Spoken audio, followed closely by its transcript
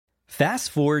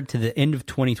Fast forward to the end of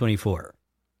 2024.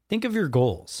 Think of your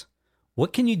goals.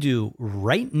 What can you do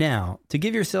right now to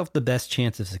give yourself the best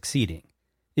chance of succeeding?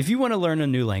 If you want to learn a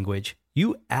new language,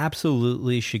 you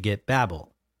absolutely should get Babbel.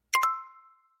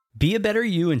 Be a better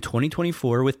you in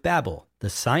 2024 with Babbel, the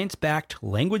science-backed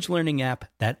language learning app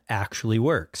that actually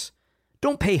works.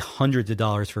 Don't pay hundreds of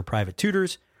dollars for private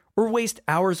tutors or waste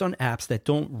hours on apps that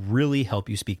don't really help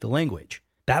you speak the language.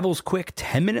 Babbel's quick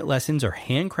 10-minute lessons are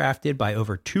handcrafted by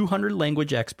over 200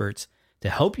 language experts to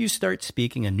help you start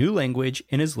speaking a new language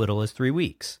in as little as 3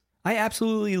 weeks. I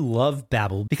absolutely love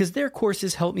Babbel because their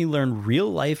courses help me learn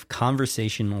real-life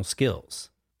conversational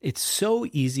skills. It's so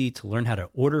easy to learn how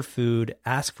to order food,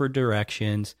 ask for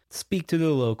directions, speak to the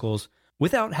locals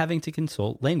without having to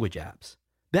consult language apps.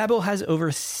 Babbel has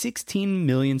over 16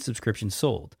 million subscriptions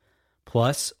sold.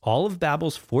 Plus, all of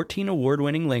Babbel's 14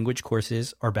 award-winning language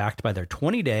courses are backed by their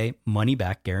 20-day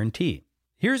money-back guarantee.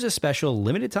 Here's a special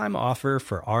limited-time offer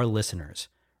for our listeners.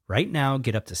 Right now,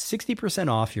 get up to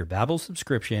 60% off your Babbel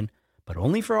subscription, but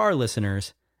only for our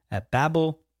listeners at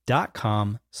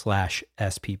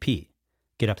babbel.com/SPP.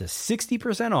 Get up to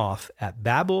 60% off at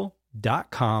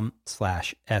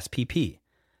babbel.com/SPP.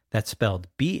 That's spelled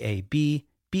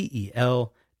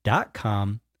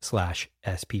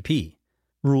BABBEL.com/SPP.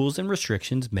 Rules and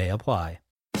restrictions may apply.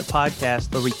 The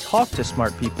podcast where we talk to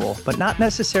smart people, but not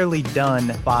necessarily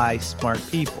done by smart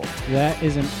people. That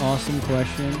is an awesome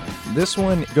question. This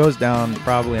one goes down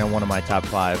probably on one of my top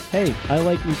 5. Hey, I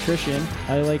like nutrition.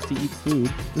 I like to eat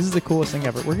food. This is the coolest thing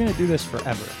ever. We're going to do this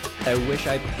forever. I wish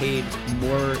I paid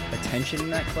more attention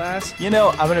in that class. You know,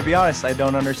 I'm going to be honest, I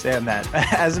don't understand that.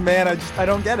 As a man, I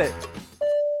don't get it.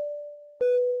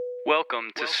 Welcome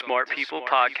to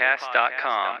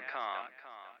smartpeoplepodcast.com.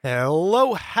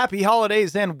 Hello, happy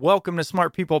holidays, and welcome to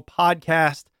Smart People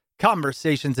Podcast,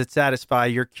 conversations that satisfy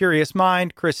your curious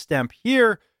mind. Chris Stemp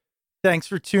here. Thanks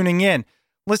for tuning in.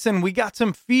 Listen, we got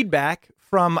some feedback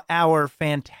from our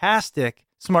fantastic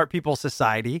Smart People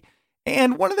Society,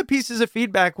 and one of the pieces of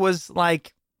feedback was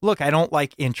like, look, I don't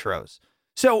like intros.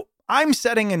 So I'm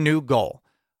setting a new goal.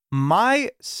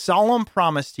 My solemn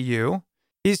promise to you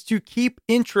is to keep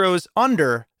intros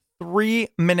under 3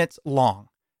 minutes long.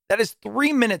 That is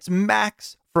 3 minutes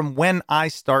max from when I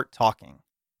start talking.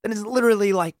 That is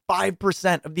literally like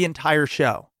 5% of the entire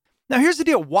show. Now, here's the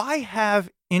deal. Why have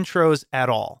intros at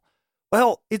all?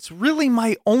 Well, it's really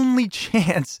my only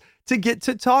chance to get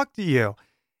to talk to you.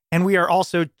 And we are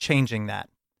also changing that.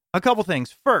 A couple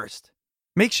things. First,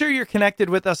 make sure you're connected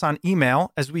with us on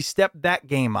email as we step that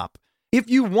game up. If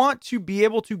you want to be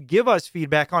able to give us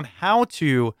feedback on how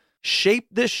to shape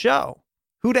this show,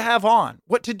 who to have on,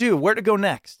 what to do, where to go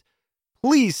next,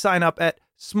 please sign up at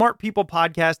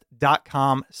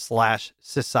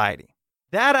smartpeoplepodcast.com/society.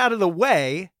 That out of the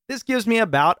way, this gives me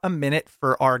about a minute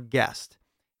for our guest.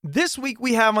 This week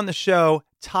we have on the show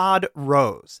Todd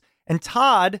Rose. And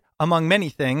Todd, among many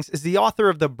things, is the author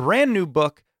of the brand new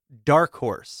book, Dark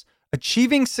Horse,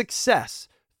 Achieving Success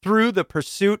Through the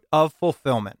Pursuit of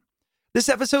Fulfillment. This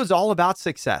episode is all about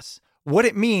success, what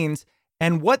it means,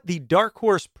 and what the Dark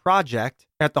Horse Project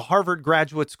at the Harvard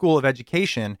Graduate School of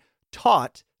Education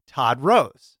taught Todd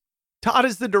Rose. Todd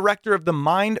is the director of the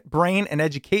Mind, Brain, and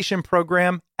Education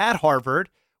program at Harvard,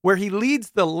 where he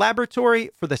leads the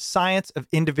Laboratory for the Science of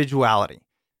Individuality.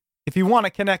 If you want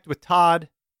to connect with Todd,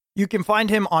 you can find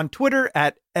him on Twitter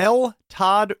at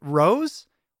LToddRose,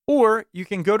 or you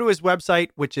can go to his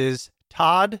website, which is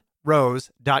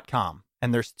toddrose.com,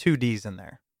 and there's 2 D's in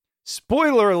there.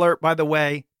 Spoiler alert, by the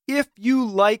way, if you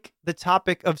like the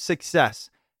topic of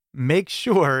success, make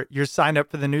sure you're signed up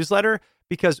for the newsletter,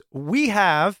 because we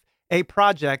have a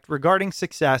project regarding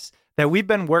success that we've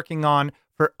been working on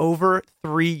for over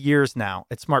 3 years now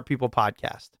at Smart People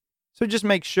Podcast. So just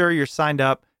make sure you're signed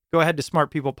up. Go ahead to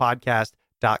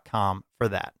smartpeoplepodcast.com for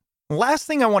that. Last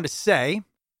thing I want to say,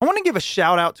 I want to give a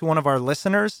shout out to one of our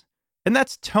listeners, and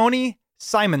that's Tony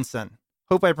Simonson.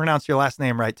 Hope I pronounced your last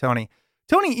name right, Tony.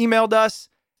 Tony emailed us.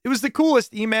 It was the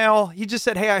coolest email. He just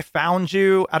said, hey, I found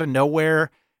you out of nowhere,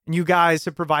 and you guys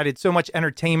have provided so much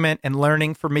entertainment and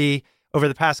learning for me over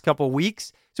the past couple of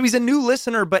weeks. So he's a new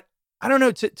listener, but I don't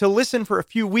know, to listen for a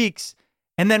few weeks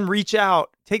and then reach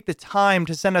out, take the time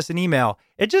to send us an email.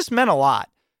 It just meant a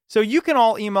lot. So you can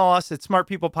all email us at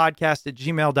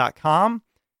smartpeoplepodcast@gmail.com.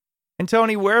 And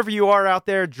Tony, wherever you are out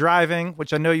there driving,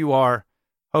 which I know you are,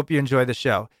 hope you enjoy the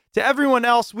show. To everyone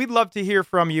else, we'd love to hear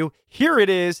from you. Here it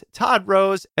is, Todd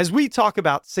Rose, as we talk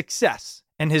about success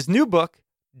and his new book,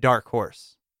 Dark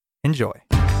Horse. Enjoy.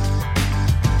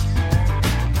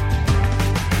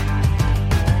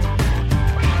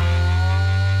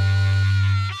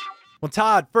 Well,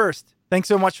 Todd, first, Thanks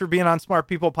so much for being on Smart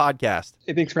People Podcast.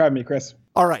 Hey, thanks for having me, Chris.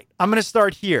 All right, I'm going to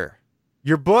start here.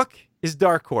 Your book is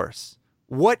Dark Horse.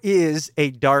 What is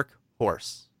a dark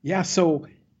horse? Yeah, so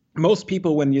most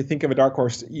people, when you think of a dark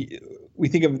horse, we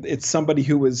think of it's somebody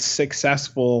who was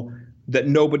successful that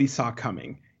nobody saw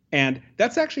coming. And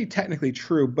that's actually technically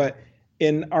true. But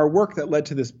in our work that led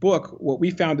to this book, what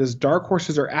we found is dark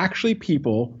horses are actually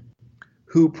people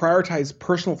who prioritize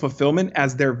personal fulfillment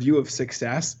as their view of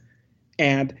success.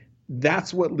 And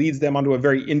that's what leads them onto a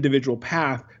very individual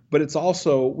path. But it's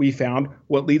also, we found,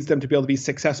 what leads them to be able to be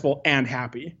successful and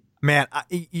happy. Man,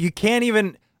 you can't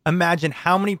even imagine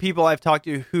how many people I've talked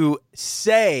to who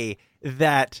say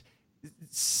that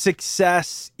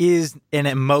success is an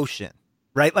emotion,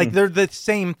 right? Like they're the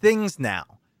same things now,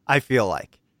 I feel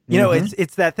like. You know,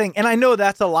 it's that thing. And I know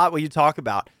that's a lot what you talk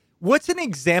about. What's an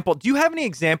example? Do you have any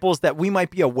examples that we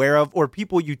might be aware of or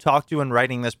people you talk to in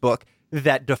writing this book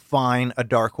that define a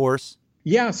dark horse?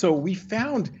 Yeah, so we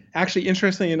found, actually,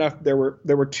 interestingly enough, there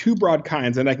were two broad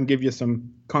kinds, and I can give you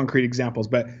some concrete examples.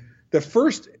 But the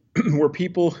first were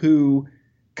people who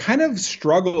kind of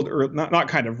struggled, or not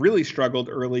kind of, really struggled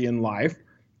early in life,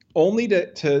 only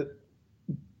to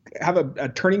have a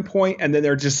turning point, and then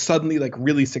they're just suddenly like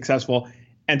really successful,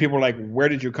 and people are like, "Where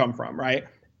did you come from?" Right?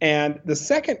 And the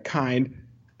second kind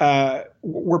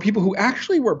were people who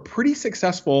actually were pretty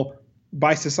successful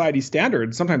by society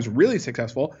standards, sometimes really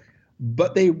successful,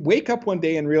 but they wake up one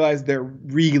day and realize they're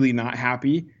really not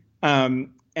happy.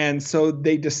 And so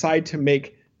they decide to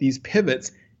make these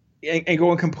pivots and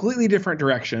go in completely different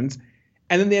directions.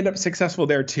 And then they end up successful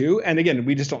there too. And again,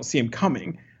 we just don't see them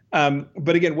coming.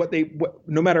 But again,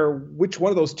 no matter which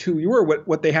one of those two you were,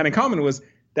 what they had in common was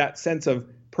that sense of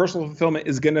personal fulfillment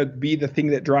is going to be the thing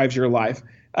that drives your life.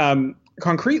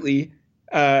 Concretely,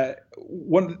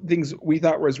 one of the things we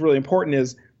thought was really important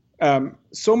is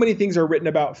so many things are written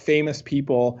about famous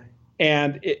people,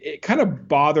 and it kind of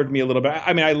bothered me a little bit.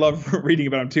 I mean, I love reading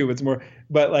about them too.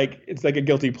 It's like a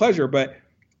guilty pleasure. But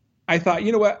I thought,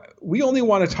 you know what? We only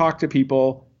want to talk to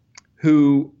people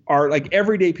who are like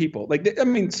everyday people,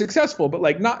 successful, but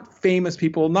like not famous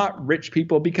people, not rich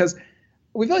people, because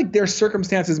we feel like their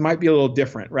circumstances might be a little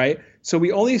different, right? So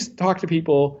we only talk to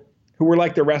people who were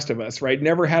like the rest of us, right?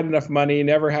 Never had enough money,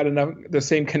 never had the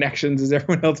same connections as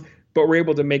everyone else, but were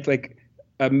able to make like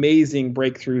amazing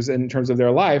breakthroughs in terms of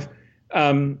their life.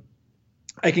 I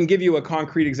can give you a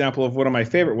concrete example of one of my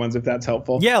favorite ones, if that's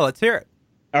helpful. Yeah, let's hear it.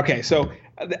 Okay, so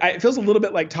it feels a little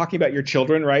bit like talking about your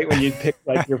children, right? When you pick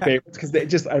like your favorites,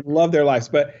 because I love their lives.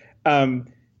 But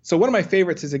so one of my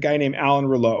favorites is a guy named Alan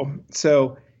Rouleau.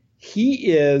 So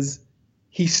he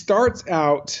starts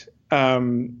out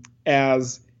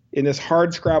as in this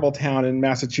hard scrabble town in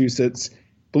Massachusetts,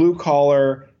 blue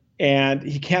collar, and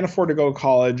he can't afford to go to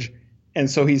college, and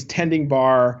so he's tending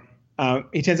bar.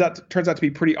 He turns out to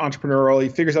be pretty entrepreneurial. He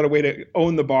figures out a way to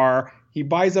own the bar. He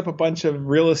buys up a bunch of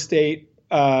real estate,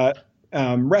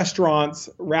 restaurants,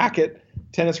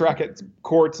 tennis racket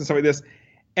courts, and stuff like this.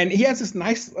 And he has this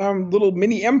nice little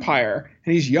mini empire.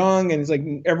 And he's young, and he's like,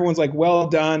 everyone's like, well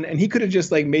done. And he could have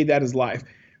just like made that his life,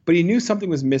 but he knew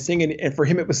something was missing, and for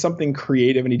him it was something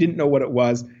creative, and he didn't know what it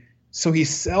was. So he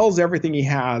sells everything he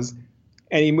has,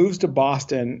 and he moves to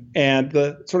Boston. And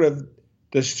the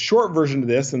short version of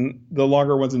this, and the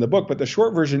longer one's in the book, but the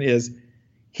short version is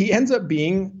he ends up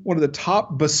being one of the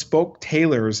top bespoke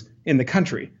tailors in the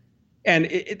country.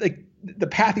 And like the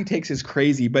path he takes is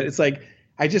crazy, but it's like,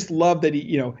 I just love that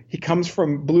he comes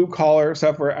from blue collar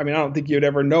stuff where, I don't think you'd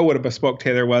ever know what a bespoke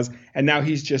tailor was. And now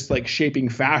he's just like shaping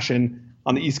fashion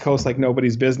on the East Coast like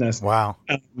nobody's business. Wow.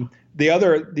 The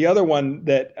other one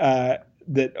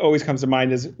that always comes to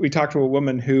mind is we talked to a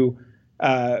woman who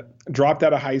dropped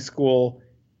out of high school,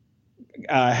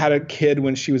 had a kid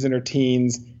when she was in her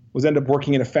teens, ended up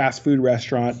working in a fast food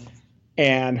restaurant,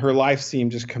 and her life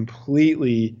seemed just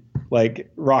completely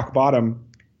like rock bottom.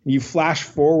 You flash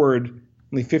forward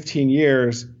only 15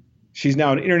 years, she's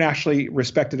now an internationally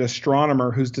respected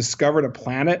astronomer who's discovered a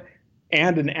planet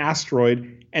and an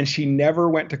asteroid, and she never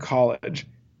went to college.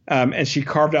 And she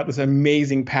carved out this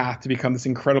amazing path to become this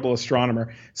incredible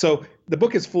astronomer. So the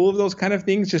book is full of those kind of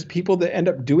things, just people that end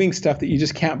up doing stuff that you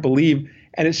just can't believe.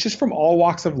 And it's just from all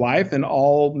walks of life and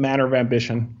all manner of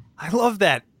ambition. I love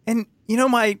that. And,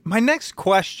 my next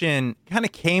question kind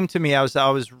of came to me as I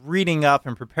was reading up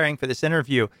and preparing for this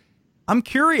interview. I'm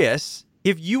curious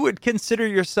if you would consider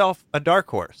yourself a dark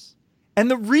horse. And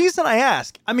the reason I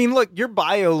ask, look, your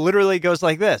bio literally goes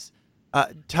like this.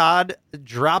 Todd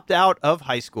dropped out of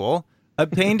high school,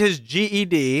 obtained his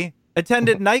GED,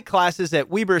 attended night classes at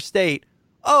Weber State.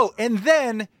 Oh, and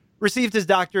then received his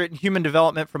doctorate in human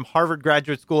development from Harvard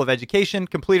Graduate School of Education,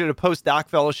 completed a postdoc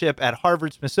fellowship at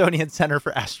Harvard Smithsonian Center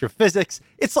for Astrophysics.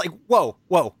 It's like, whoa,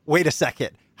 wait a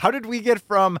second. How did we get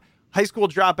from high school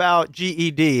dropout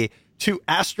GED to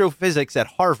astrophysics at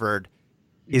Harvard?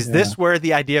 Is this where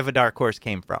the idea of a dark horse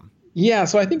came from? Yeah,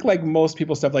 so I think like most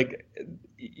people's stuff, like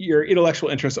your intellectual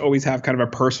interests always have kind of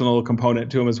a personal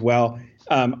component to them as well.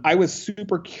 I was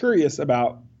super curious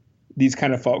about these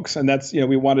kind of folks, and that's,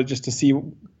 we wanted just to see,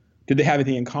 did they have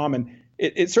anything in common?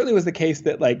 It certainly was the case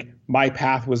that like my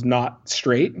path was not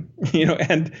straight,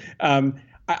 and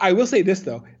I will say this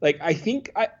though, like I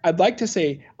think I'd like to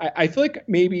say I feel like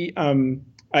maybe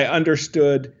I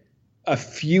understood a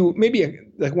few, maybe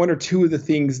like one or two of the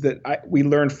things that we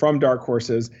learned from dark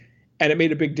horses. And it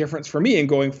made a big difference for me in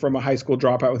going from a high school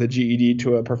dropout with a GED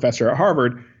to a professor at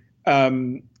Harvard.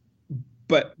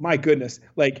 But my goodness,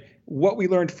 like what we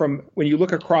learned from when you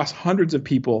look across hundreds of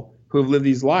people who have lived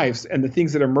these lives and the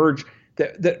things that emerge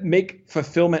that make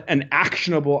fulfillment an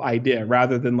actionable idea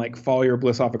rather than like follow your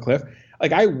bliss off a cliff.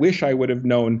 Like I wish I would have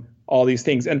known all these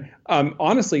things. And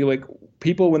honestly, like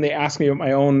people, when they ask me about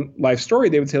my own life story,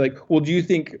 they would say like, well, do you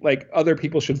think like other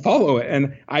people should follow it?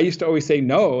 And I used to always say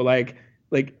no, like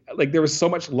there was so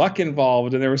much luck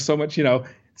involved and there was so much,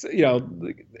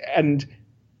 and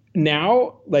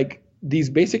now like these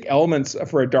basic elements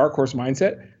for a dark horse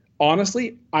mindset,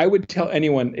 honestly, I would tell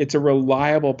anyone it's a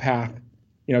reliable path,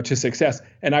 to success.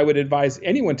 And I would advise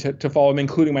anyone to follow them,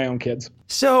 including my own kids.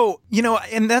 So,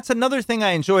 and that's another thing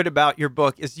I enjoyed about your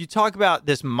book is you talk about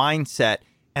this mindset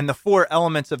and the 4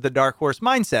 elements of the dark horse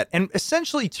mindset, and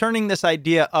essentially turning this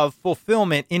idea of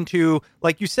fulfillment into,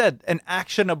 like you said, an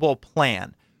actionable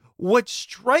plan. What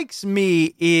strikes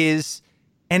me is,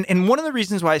 and one of the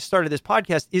reasons why I started this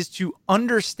podcast is to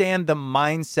understand the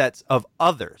mindsets of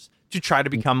others, to try to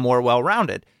become more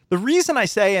well-rounded. The reason I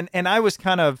say, and I was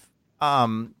kind of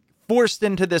forced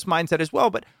into this mindset as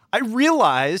well, but I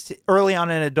realized early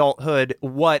on in adulthood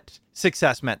what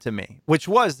success meant to me, which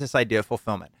was this idea of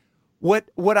fulfillment.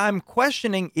 What I'm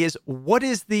questioning is, what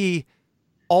is the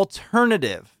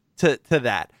alternative to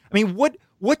that? I mean,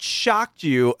 what shocked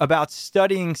you about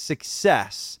studying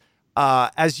success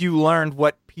as you learned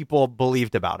what people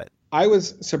believed about it? I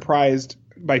was surprised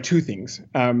by 2 things,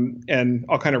 and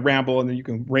I'll kind of ramble and then you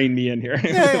can rein me in here.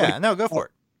 Yeah, no, go for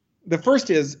it. The first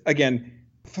is, again,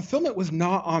 fulfillment was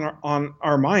not on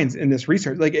our minds in this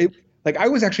research. Like I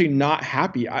was actually not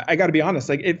happy. I got to be honest.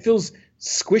 Like it feels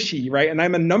squishy, right? And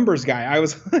I'm a numbers guy. I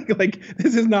was like,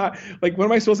 this is not like, what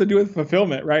am I supposed to do with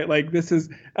fulfillment, right? Like this is,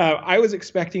 I was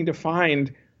expecting to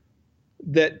find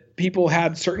that people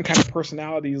had certain kind of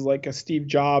personalities like a Steve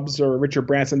Jobs or a Richard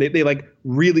Branson. They like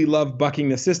really love bucking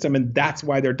the system, and that's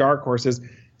why they're dark horses.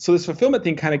 So this fulfillment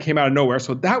thing kind of came out of nowhere.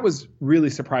 So that was really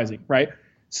surprising, right?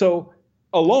 So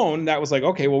alone, that was like,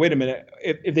 okay, well, wait a minute.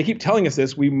 If they keep telling us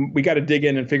this, we got to dig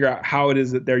in and figure out how it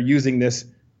is that they're using this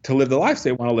to live the lives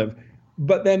they want to live.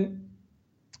 But then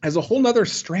as a whole nother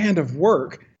strand of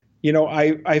work,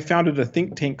 I founded a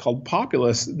think tank called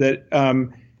Populous that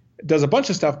does a bunch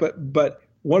of stuff. But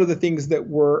one of the things that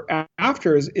we're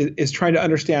after is trying to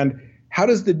understand, how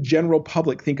does the general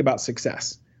public think about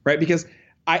success, right? Because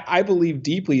I believe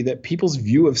deeply that people's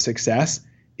view of success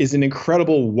is an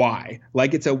incredible why.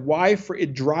 Like it's a why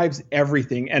it drives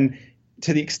everything. And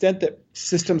to the extent that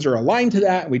systems are aligned to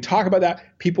that, and we talk about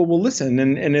that, people will listen.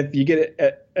 And if you get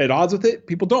at odds with it,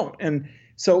 people don't. And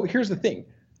so here's the thing.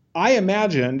 I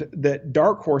imagined that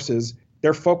dark horses,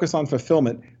 their focus on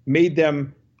fulfillment made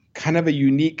them kind of a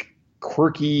unique,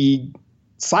 quirky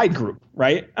side group,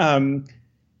 right?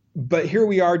 But here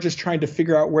we are just trying to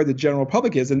figure out where the general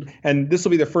public is. And this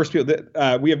will be the first people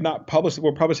that we have not published.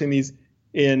 We're publishing these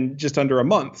in just under a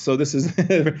month. So this is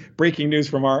breaking news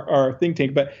from our think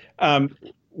tank. But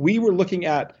we were looking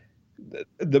at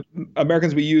the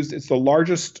Americans we used. It's the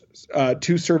largest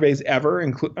 2 surveys ever,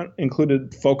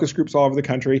 included focus groups all over the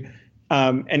country.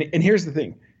 And here's the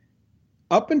thing.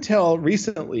 Up until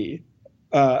recently,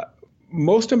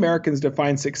 most Americans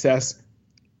define success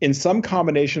in some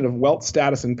combination of wealth,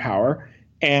 status, and power.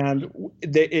 And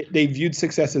they viewed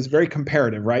success as very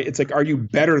comparative, right? It's like, are you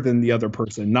better than the other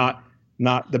person, not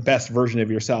the best version of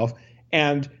yourself?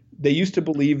 And they used to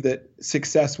believe that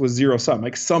success was zero sum,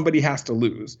 like somebody has to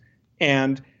lose.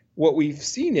 And what we've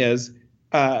seen is,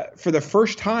 for the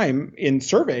first time in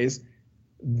surveys,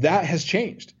 that has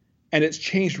changed. And it's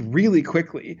changed really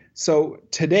quickly. So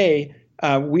today,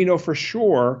 we know for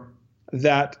sure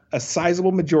that a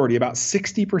sizable majority, about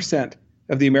 60%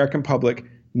 of the American public,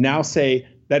 now say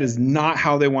that is not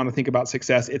how they want to think about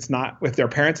success. It's not with their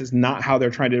parents. It's not how they're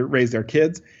trying to raise their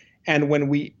kids. And when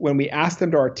we ask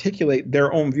them to articulate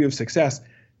their own view of success,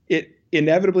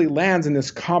 inevitably lands in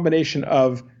this combination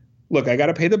of, look, I got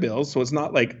to pay the bills. So it's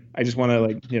not like I just want to,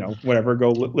 like, whatever,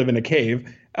 go live in a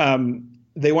cave.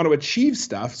 They want to achieve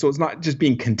stuff. So it's not just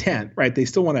being content, right? They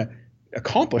still want to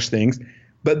accomplish things.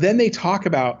 But then they talk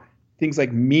about things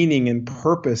like meaning and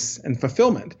purpose and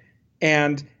fulfillment.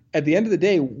 And at the end of the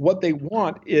day, what they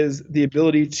want is the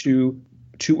ability to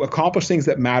accomplish things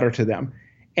that matter to them.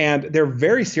 And they're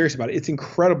very serious about it. It's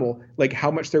incredible, like,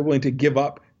 how much they're willing to give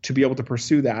up to be able to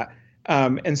pursue that.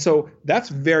 And so that's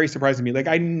very surprising to me. Like,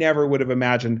 I never would have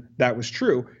imagined that was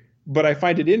true. But I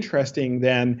find it interesting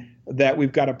then that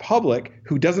we've got a public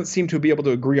who doesn't seem to be able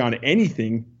to agree on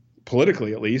anything,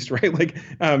 politically at least, right? Like,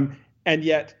 and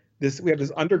yet we have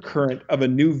this undercurrent of a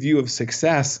new view of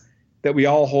success that we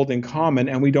all hold in common,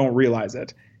 and we don't realize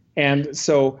it. And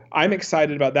so I'm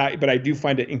excited about that, but I do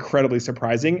find it incredibly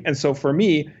surprising. And so for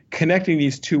me, connecting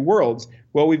these two worlds,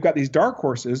 well, we've got these dark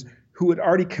horses who had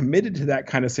already committed to that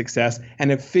kind of success and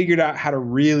have figured out how to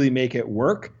really make it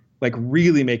work, like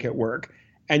really make it work.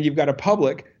 And you've got a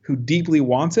public who deeply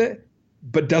wants it,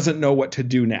 but doesn't know what to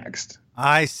do next.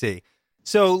 I see.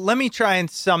 So let me try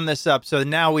and sum this up. So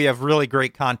now we have really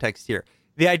great context here.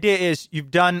 The idea is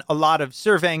you've done a lot of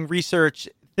surveying, research,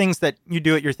 things that you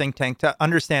do at your think tank to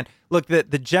understand, look, the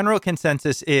general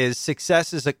consensus is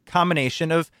success is a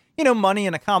combination of, money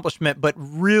and accomplishment, but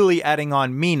really adding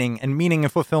on meaning, and meaning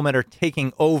and fulfillment are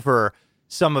taking over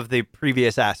some of the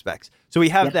previous aspects. So we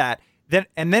have that.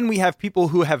 Then we have people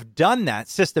who have done that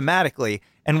systematically.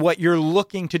 And what you're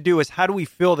looking to do is, how do we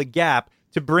fill the gap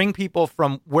to bring people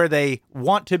from where they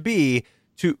want to be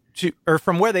or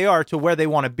from where they are to where they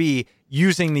want to be,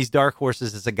 using these dark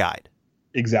horses as a guide?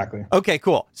 Exactly. Okay,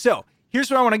 cool. So here's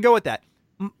where I want to go with that.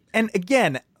 And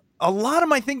again, a lot of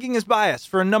my thinking is biased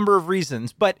for a number of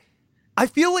reasons, but I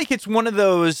feel like it's one of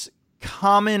those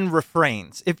common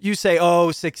refrains. If you say,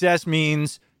 oh, success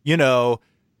means, the $1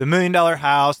 million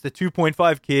house, the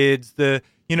 2.5 kids, the,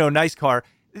 nice car.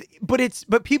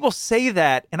 But people say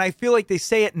that, and I feel like they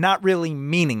say it not really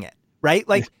meaning it, right?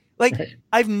 Like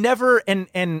I've never,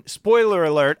 and spoiler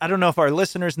alert, I don't know if our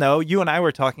listeners know, you and I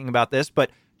were talking about this, but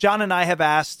John and I have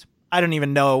asked, I don't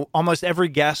even know, almost every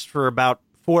guest for about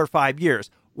 4 or 5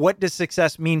 years, what does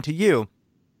success mean to you?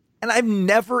 And I've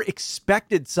never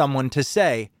expected someone to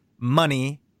say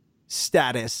money,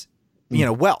 status,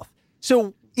 wealth.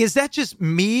 So is that just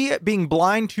me being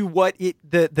blind to what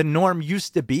the norm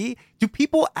used to be? Do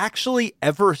people actually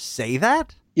ever say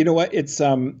that? You know what? It's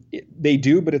they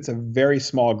do, but it's a very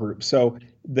small group. So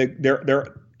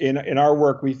they're in our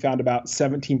work, we found about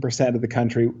 17% of the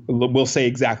country will say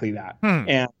exactly that.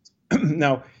 And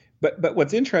now, but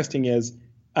what's interesting is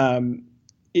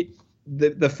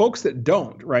the folks that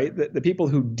don't, right? The people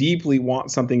who deeply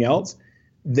want something else,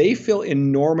 they feel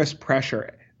enormous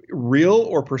pressure, real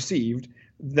or perceived,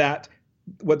 that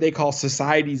what they call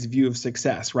society's view of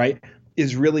success, right,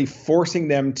 is really forcing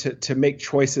them to make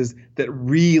choices that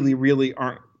really, really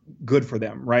aren't good for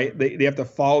them, right? They have to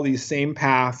follow these same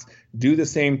paths, do the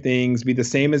same things, be the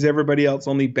same as everybody else,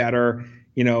 only better,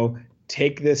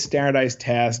 take this standardized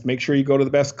test, make sure you go to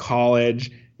the best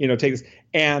college, take this.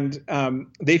 And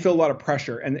they feel a lot of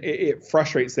pressure, and it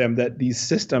frustrates them that these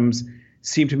systems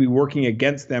seem to be working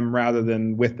against them rather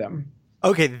than with them.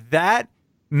 Okay, that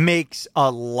makes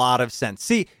a lot of sense.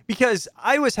 See, because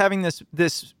I was having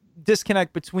this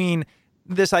disconnect between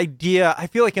this idea, I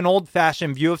feel like an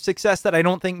old-fashioned view of success that I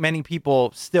don't think many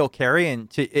people still carry,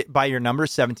 and by your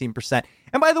numbers, 17%.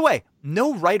 And by the way,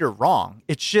 no right or wrong.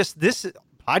 It's just this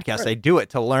podcast, right. I do it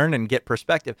to learn and get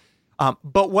perspective.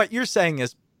 But what you're saying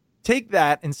is, take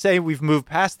that and say we've moved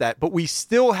past that, but we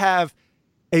still have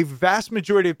a vast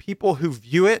majority of people who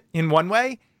view it in one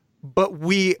way, but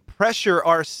we pressure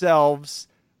ourselves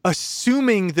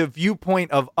assuming the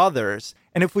viewpoint of others.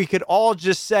 And if we could all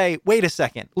just say, wait a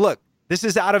second, look, this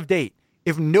is out of date.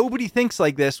 If nobody thinks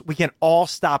like this, we can all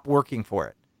stop working for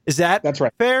it. That's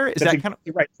right. Fair? Is that kind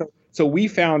of right? So we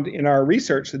found in our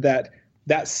research that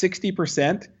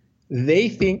 60%, they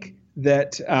think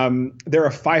that they're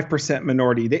a 5%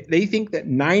 minority. They think that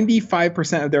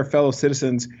 95% of their fellow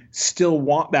citizens still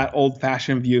want that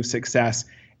old-fashioned view of success.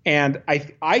 And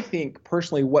I think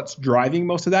personally what's driving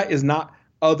most of that is not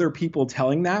other people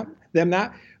telling them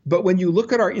that, but when you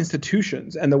look at our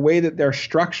institutions and the way that they're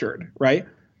structured, right?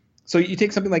 So you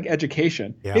take something like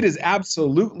education. Yeah. It is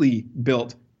absolutely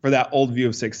built for that old view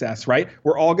of success, right?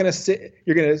 We're all going to sit,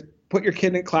 you're going to put your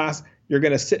kid in class, you're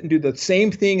going to sit and do the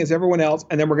same thing as everyone else,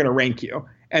 and then we're going to rank you.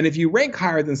 And if you rank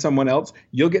higher than someone else,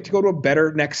 you'll get to go to a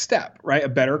better next step, right? A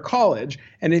better college.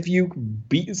 And if you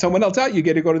beat someone else out, you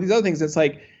get to go to these other things. It's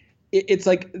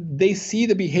like they see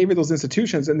the behavior of those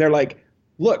institutions and they're like,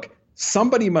 look,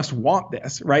 somebody must want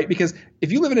this, right? Because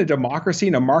if you live in a democracy,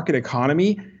 in a market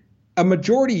economy, a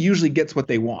majority usually gets what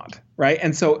they want, right?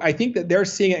 And so I think that they're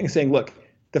seeing it and saying, look,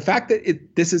 the fact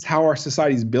that this is how our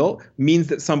society is built means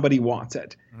that somebody wants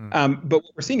it. But what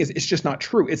we're seeing is it's just not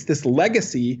true. It's this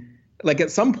legacy. Like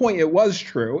at some point it was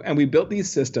true and we built these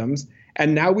systems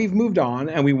and now we've moved on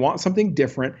and we want something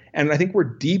different. And I think we're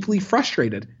deeply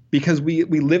frustrated because we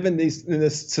live in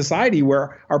this society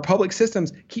where our public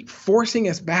systems keep forcing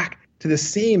us back to the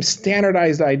same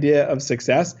standardized idea of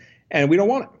success, and we don't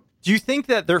want it. Do you think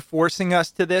that they're forcing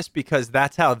us to this because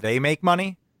that's how they make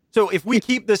money? So if we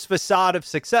keep this facade of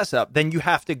success up, then you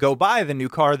have to go buy the new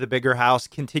car, the bigger house,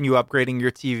 continue upgrading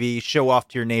your TV, show off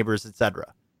to your neighbors,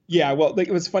 etc. Yeah, well, like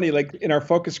it was funny. Like in our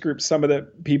focus group, some of the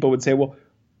people would say,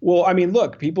 well, I mean,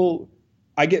 look, we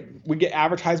get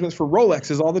advertisements for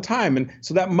Rolexes all the time, and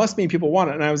so that must mean people want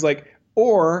it. And I was like,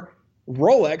 or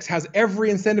Rolex has every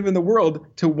incentive in the world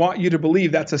to want you to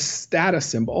believe that's a status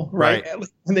symbol, right?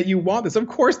 And that you want this. Of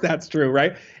course, that's true,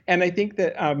 right? And I think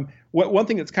that one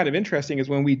thing that's kind of interesting is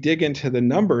when we dig into the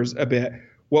numbers a bit,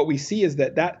 what we see is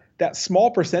that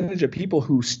small percentage of people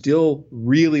who still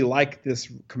really like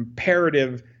this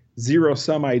comparative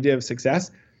zero-sum idea of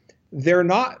success, they're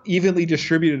not evenly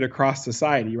distributed across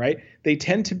society, right? They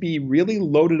tend to be really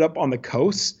loaded up on the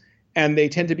coasts, and they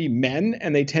tend to be men,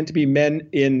 and they tend to be men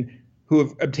who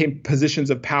have obtained positions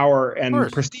of power and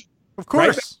prestige. Of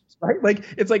course. Right? Like,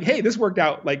 it's like, hey, this worked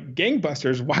out like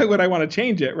gangbusters. Why would I want to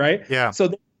change it, right? Yeah.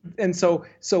 So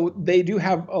they do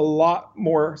have a lot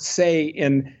more say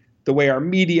in the way our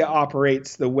media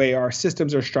operates, the way our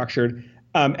systems are structured.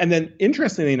 And then,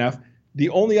 interestingly enough, the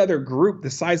only other group, the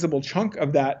sizable chunk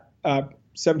of that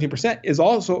 17% is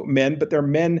also men, but they're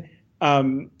men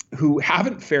who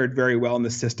haven't fared very well in the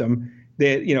system.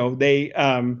 They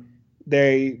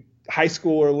high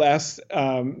school or less,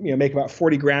 make about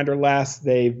 40 grand or less.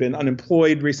 They've been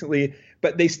unemployed recently,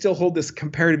 but they still hold this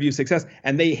comparative view of success,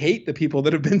 and they hate the people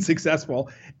that have been successful.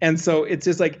 And so it's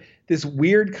just like this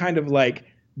weird kind of like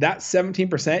that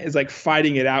 17% is like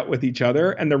fighting it out with each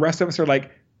other, and the rest of us are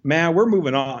like, man, we're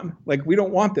moving on. Like, we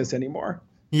don't want this anymore.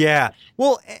 Yeah.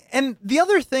 Well, and the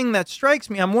other thing that strikes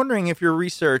me, I'm wondering if your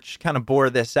research kind of bore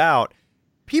this out.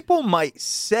 People might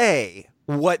say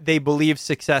what they believe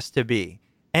success to be,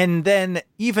 and then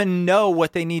even know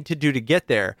what they need to do to get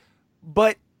there.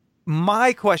 But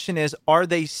my question is, are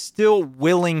they still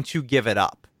willing to give it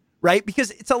up? Right? Because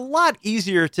it's a lot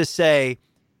easier to say,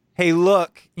 hey,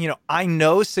 look, I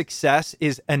know success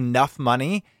is enough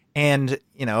money and,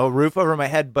 a roof over my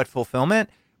head, but fulfillment.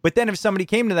 But then if somebody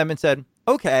came to them and said,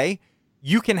 okay,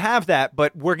 you can have that,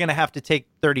 but we're going to have to take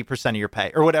 30% of your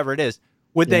pay or whatever it is,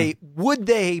 would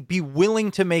they be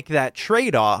willing to make that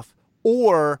trade-off,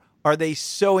 or are they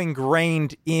so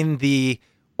ingrained in the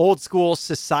old school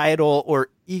societal or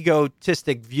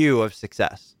egotistic view of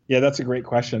success? Yeah, that's a great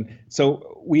question.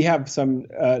 So we have some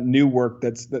new work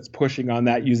that's pushing on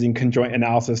that using conjoint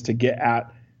analysis to get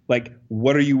at, like,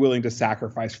 what are you willing to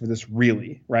sacrifice for this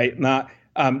really, right?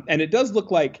 And it does look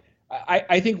like,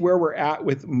 I think where we're at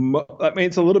with,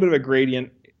 it's a little bit of a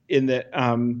gradient in that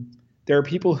there are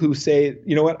people who say,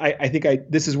 you know what, I think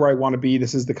this is where I want to be.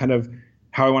 This is the kind of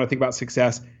how I want to think about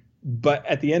success. But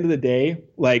at the end of the day,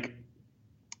 like,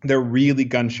 they're really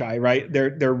gun shy, right?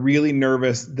 They're really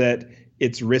nervous that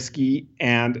it's risky.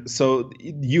 And so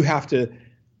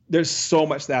there's so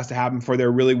much that has to happen before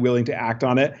they're really willing to act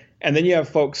on it. And then you have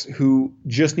folks who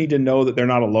just need to know that they're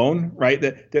not alone, right?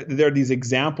 That there are these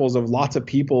examples of lots of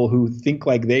people who think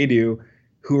like they do,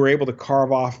 who are able to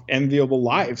carve off enviable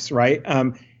lives, right?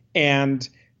 And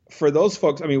for those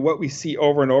folks, I mean, what we see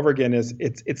over and over again is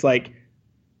it's like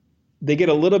they get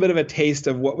a little bit of a taste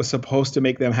of what was supposed to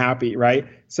make them happy, right?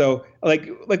 So like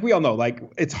we all know, like,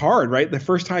 it's hard, right? The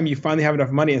first time you finally have enough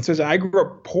money, and so I grew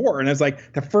up poor, and it's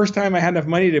like the first time I had enough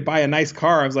money to buy a nice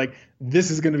car, I was like,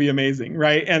 this is going to be amazing,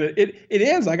 right? And it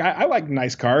is like, I like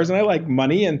nice cars and I like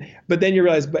money, but then you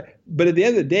realize, but at the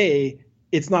end of the day,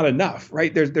 it's not enough,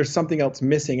 right? There's something else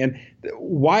missing. And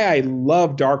why I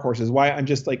love Dark Horses, why I'm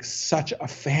just like such a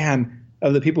fan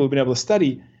of the people who've been able to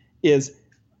study, is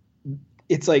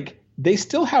it's like they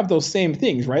still have those same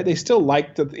things, right? They still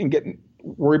like to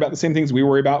worry about the same things we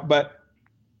worry about, but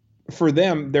for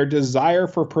them, their desire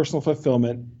for personal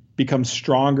fulfillment becomes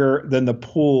stronger than the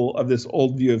pull of this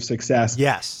old view of success.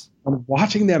 Yes. I'm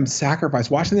watching them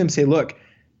sacrifice, watching them say, look,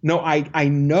 no, I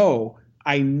know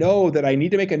that I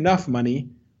need to make enough money,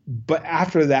 but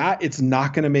after that, it's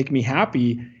not going to make me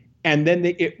happy. And then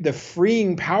the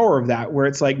freeing power of that, where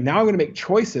it's like, now I'm going to make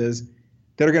choices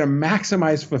that are going to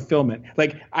maximize fulfillment.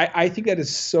 Like, I think that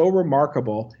is so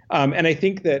remarkable. And I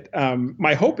think that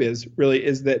my hope is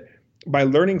that by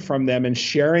learning from them and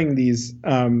sharing these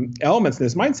elements in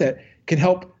this mindset can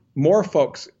help more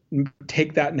folks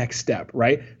take that next step,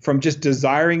 right? From just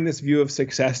desiring this view of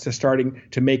success to starting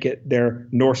to make it their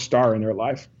North Star in their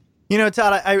life. You know,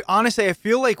 Todd, I honestly, I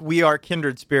feel like we are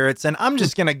kindred spirits, and I'm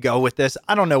just going to go with this.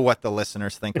 I don't know what the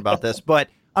listeners think about this, but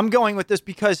I'm going with this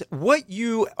because what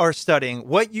you are studying,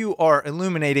 what you are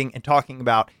illuminating and talking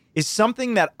about is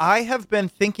something that I have been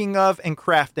thinking of and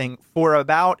crafting for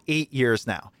about 8 years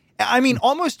now. I mean,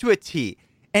 almost to a T.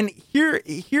 And here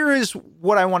is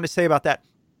what I want to say about that.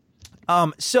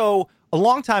 So a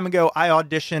long time ago, I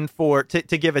auditioned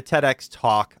to give a TEDx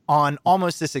talk on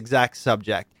almost this exact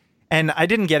subject. And I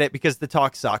didn't get it because the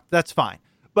talk sucked. That's fine.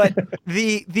 But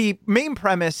the main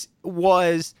premise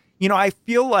was, you know, I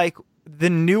feel like the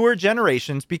newer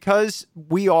generations, because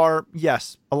we are,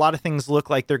 yes, a lot of things look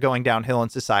like they're going downhill in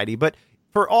society, but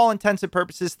for all intents and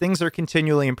purposes, things are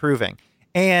continually improving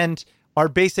and our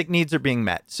basic needs are being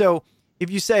met. So if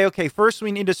you say, okay, first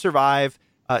we need to survive,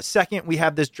 second, we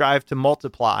have this drive to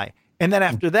multiply, and then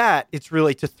after that, it's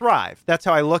really to thrive. That's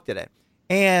how I looked at it.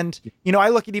 And, you know, I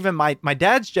look at even my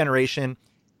dad's generation,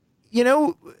 you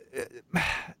know,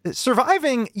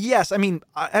 surviving, yes, I mean,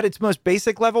 at its most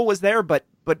basic level was there, but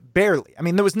barely. I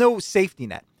mean, there was no safety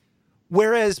net.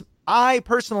 Whereas I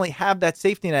personally have that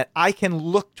safety net. I can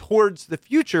look towards the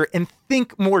future and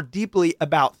think more deeply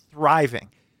about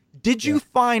thriving. Did you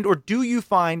find, or do you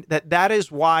find that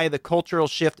is why the cultural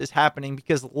shift is happening?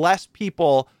 Because less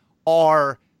people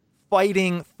are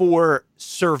fighting for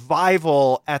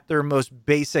survival at their most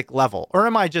basic level? Or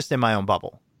am I just in my own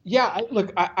bubble? Yeah,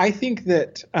 I think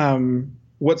that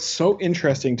what's so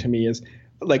interesting to me is,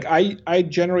 like, I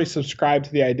generally subscribe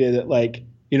to the idea that, like,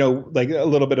 you know, like a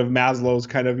little bit of Maslow's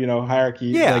kind of, you know,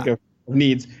 hierarchy like of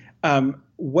needs.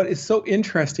 What is so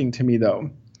interesting to me,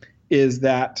 though, is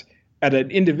that at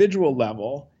an individual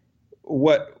level,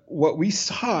 what we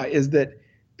saw is that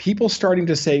people starting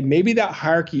to say maybe that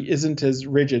hierarchy isn't as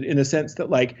rigid, in the sense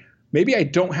that, like, maybe I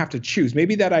don't have to choose.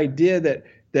 Maybe that idea that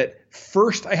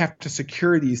first I have to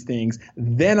secure these things,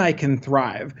 then I can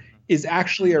thrive, is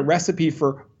actually a recipe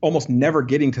for almost never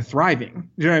getting to thriving.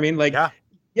 You know what I mean? Like,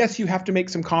 yes, you have to make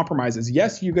some compromises.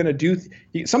 Yes, you're going to do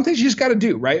some things you just got to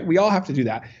do, right? We all have to do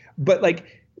that. But, like,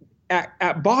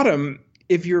 at bottom,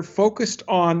 if you're focused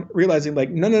on realizing, like,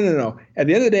 no. At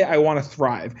the end of the day, I want to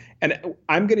thrive, and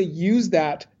I'm going to use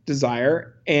that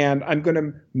desire, and I'm going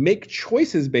to make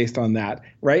choices based on that,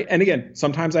 right? And again,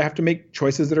 sometimes I have to make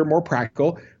choices that are more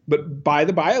practical, but by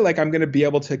the by, like, I'm going to be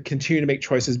able to continue to make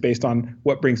choices based on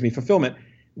what brings me fulfillment.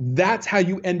 That's how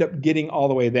you end up getting all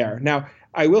the way there. Now,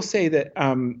 I will say that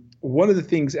one of the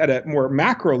things at a more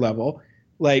macro level,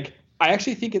 like, I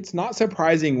actually think it's not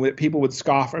surprising that people would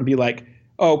scoff and be like,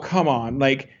 oh, come on,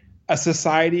 like, a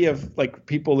society of, like,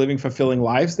 people living fulfilling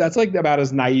lives, that's, like, about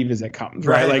as naive as it comes,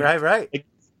 right? Right. Like,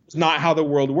 it's not how the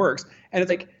world works. And it's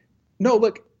like, no,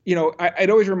 look, you know, it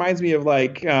always reminds me of,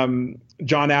 like,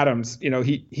 John Adams. You know,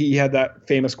 he had that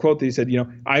famous quote that he said, you know,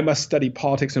 I must study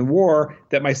politics and war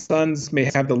that my sons may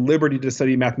have the liberty to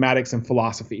study mathematics and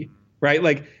philosophy, right?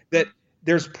 Like, that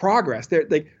there's progress there.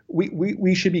 Like,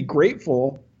 we should be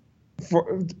grateful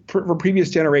for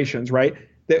previous generations, right?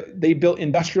 That they built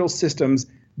industrial systems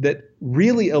that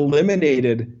really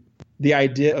eliminated the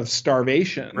idea of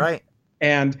starvation, right?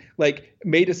 And, like,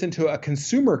 made us into a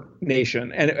consumer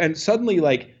nation, and suddenly,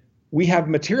 like, we have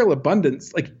material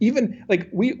abundance. Like, even, like,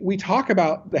 we talk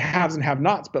about the haves and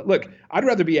have-nots, but look, I'd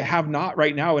rather be a have-not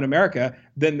right now in America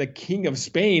than the king of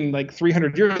Spain like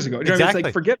 300 years ago. You know what I mean? It's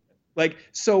like, forget, like,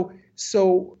 so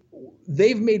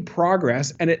they've made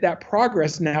progress, and that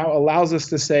progress now allows us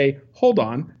to say, hold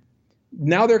on,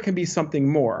 now there can be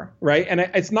something more, right? And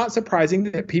it's not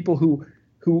surprising that people who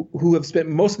have spent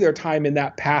most of their time in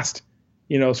that past,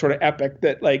 you know, sort of epic,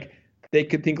 that, like, they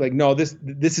could think, like, no,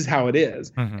 this is how it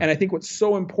is. Mm-hmm. And I think what's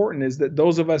so important is that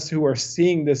those of us who are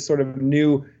seeing this sort of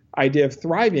new idea of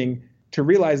thriving, to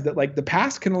realize that, like, the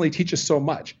past can only teach us so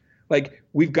much. Like,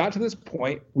 we've got to this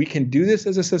point, we can do this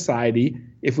as a society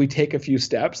if we take a few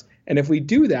steps. And if we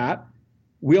do that,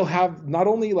 we'll have not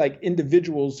only, like,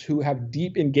 individuals who have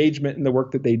deep engagement in the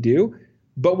work that they do,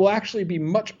 but we'll actually be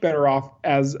much better off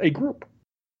as a group.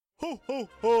 Ho, ho,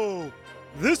 ho!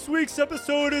 This week's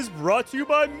episode is brought to you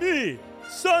by me,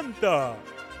 Santa.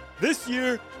 This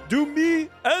year, do me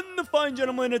and the fine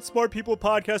gentlemen at Smart People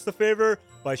Podcast a favor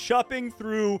by shopping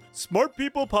through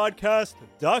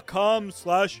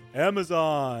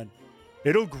smartpeoplepodcast.com/Amazon.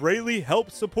 It'll greatly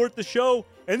help support the show,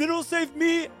 and it'll save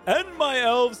me and my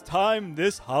elves time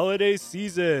this holiday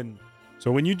season.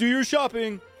 So when you do your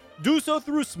shopping, do so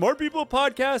through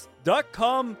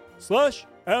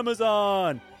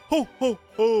smartpeoplepodcast.com/Amazon. Ho, ho,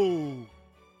 ho.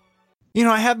 You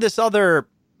know, I have this other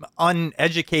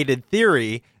uneducated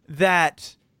theory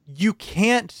that you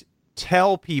can't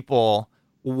tell people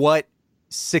what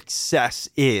success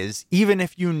is, even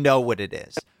if you know what it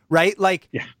is, right? Like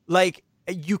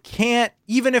you can't,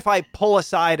 even if I pull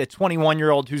aside a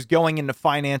 21-year-old who's going into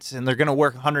finance and they're going to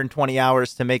work 120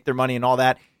 hours to make their money and all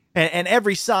that, and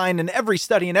every sign and every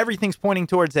study and everything's pointing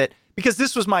towards it, because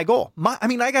this was my goal.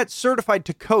 I got certified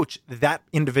to coach that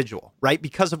individual, right?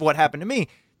 Because of what happened to me,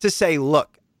 to say,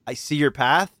 look, I see your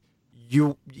path.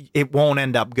 It won't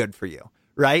end up good for you,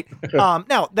 right?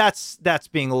 Now that's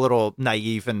being a little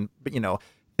naive and,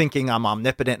 thinking I'm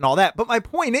omnipotent and all that. But my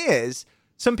point is,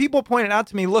 some people pointed out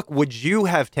to me, look, would you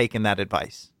have taken that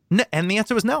advice? And the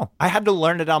answer was no. I had to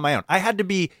learn it on my own. I had to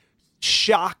be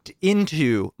shocked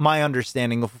into my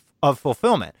understanding of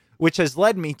fulfillment, which has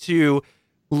led me to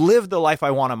live the life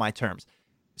I want on my terms.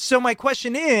 So my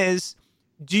question is,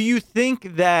 do you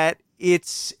think that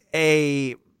it's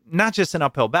not just an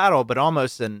uphill battle, but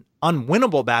almost an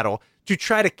unwinnable battle to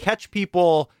try to catch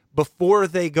people before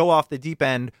they go off the deep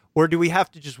end? Or do we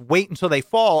have to just wait until they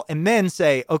fall and then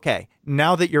say, okay,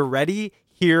 now that you're ready,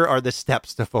 here are the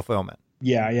steps to fulfillment?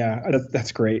 Yeah,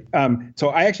 that's great. So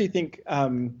I actually think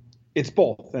it's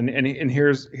both, and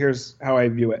here's how I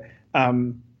view it.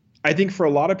 I think for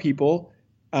a lot of people,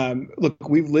 look,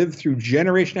 we've lived through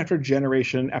generation after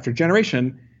generation after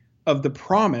generation of the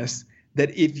promise that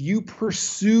if you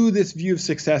pursue this view of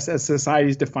success as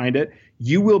society's defined it,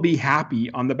 you will be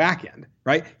happy on the back end,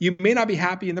 right? You may not be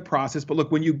happy in the process, but look,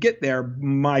 when you get there,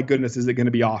 my goodness, is it going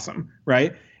to be awesome,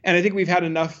 right? And I think we've had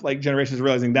enough generations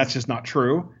realizing that's just not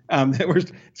true, that we're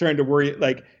starting to worry,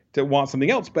 to want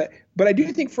something else. But I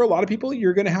do think for a lot of people,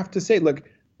 you're going to have to say,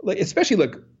 especially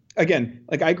again,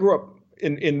 I grew up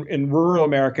in rural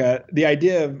America. The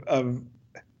idea of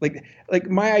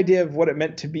my idea of what it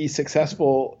meant to be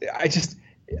successful,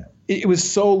 it was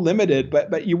so limited,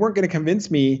 but you weren't going to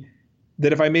convince me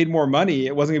that if I made more money,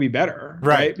 it wasn't going to be better.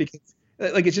 Right. Because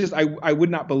it's just, I would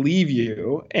not believe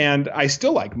you. And I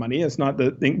still like money. It's not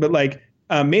the thing, but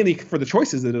mainly for the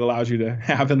choices that it allows you to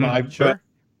have in life. Sure.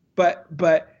 But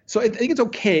so I think it's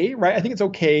okay, right? I think it's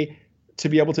okay to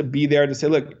be able to be there to say,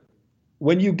 look,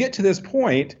 when you get to this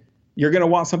point, you're going to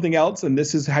want something else, and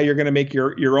this is how you're going to make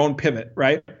your own pivot,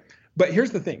 right? But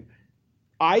here's the thing.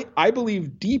 I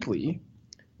believe deeply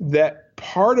that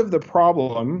part of the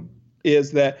problem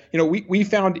is that, we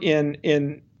found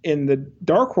in the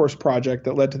Dark Horse project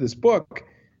that led to this book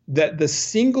that the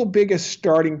single biggest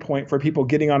starting point for people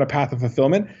getting on a path of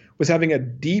fulfillment was having a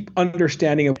deep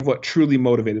understanding of what truly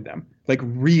motivated them,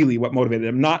 really what motivated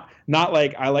them, not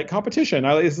I like competition.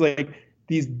 It's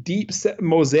these deep set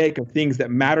mosaic of things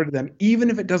that matter to them, even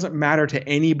if it doesn't matter to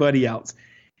anybody else.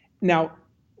 Now,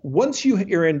 once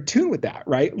you're in tune with that,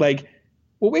 right?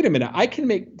 Well, wait a minute, I can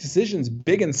make decisions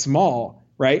big and small,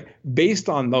 right? Based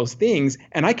on those things,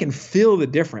 and I can feel the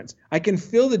difference. I can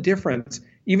feel the difference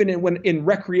even in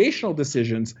recreational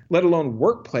decisions, let alone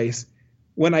workplace,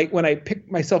 when I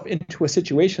pick myself into a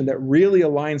situation that really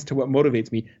aligns to what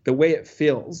motivates me, the way it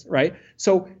feels, right?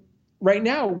 So right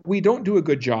now, we don't do a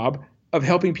good job of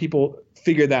helping people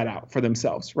figure that out for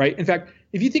themselves, right? In fact,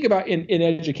 if you think about in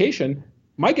education,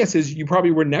 my guess is you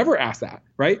probably were never asked that,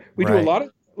 right? We do a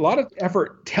lot of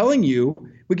effort telling you,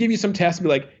 we give you some tests and be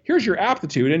like, here's your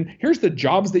aptitude and here's the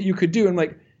jobs that you could do.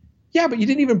 And yeah, but you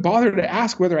didn't even bother to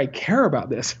ask whether I care about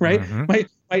this, right?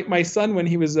 Mm-hmm. My son, when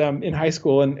he was in high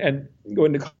school and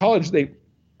going to college,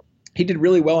 he did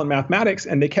really well in mathematics,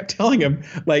 and they kept telling him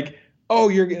oh,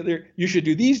 you should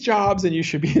do these jobs and you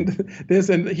should be into this.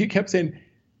 And he kept saying,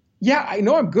 yeah, I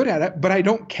know I'm good at it, but I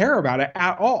don't care about it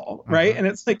at all. Right. And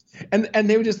it's and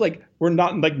they were just we're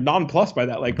not nonplussed by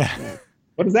that.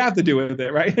 What does that have to do with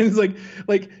it? Right. And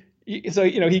it's so,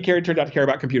 he turned out to care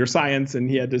about computer science, and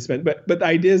he had to spend, but the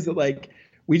idea is that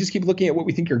we just keep looking at what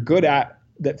we think you're good at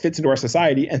that fits into our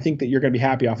society and think that you're going to be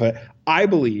happy off of it. I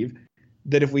believe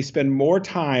that if we spend more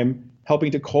time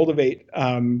helping to cultivate,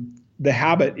 the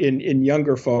habit in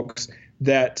younger folks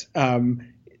that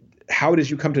how it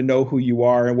is you come to know who you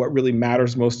are and what really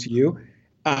matters most to you,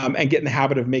 and get in the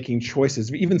habit of making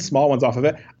choices, even small ones off of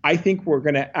it, I think we're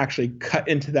going to actually cut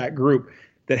into that group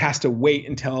that has to wait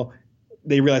until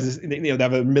they realize they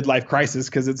have a midlife crisis,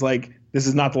 because it's this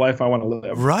is not the life I want to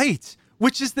live. Right.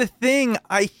 Which is the thing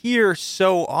I hear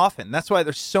so often. That's why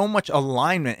there's so much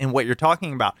alignment in what you're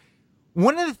talking about.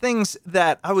 One of the things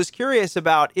that I was curious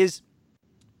about is,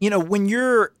 when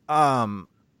you're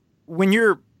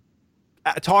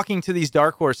talking to these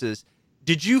dark horses,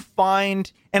 did you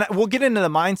find, and we'll get into the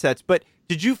mindsets, but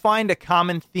did you find a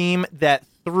common theme that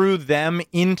threw them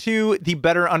into the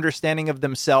better understanding of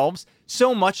themselves,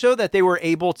 so much so that they were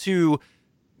able to,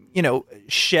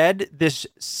 shed this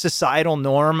societal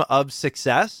norm of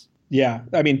success? Yeah.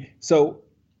 I mean, so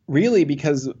really,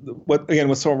 because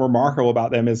what's so remarkable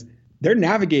about them is they're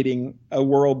navigating a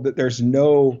world that there's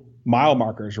no mile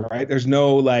markers, right? There's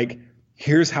no like,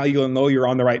 here's how you'll know you're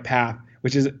on the right path,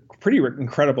 which is pretty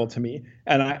incredible to me.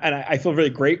 And I feel really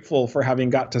grateful for having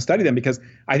got to study them, because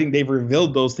I think they've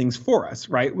revealed those things for us,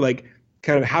 right? Like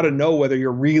kind of how to know whether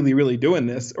you're really, really doing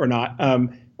this or not,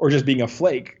 or just being a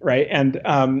flake, right? And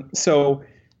so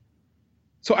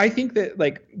I think that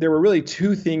like there were really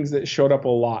two things that showed up a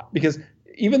lot, because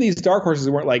even these dark horses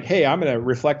weren't like, hey, I'm going to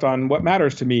reflect on what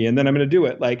matters to me and then I'm going to do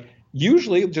it. Like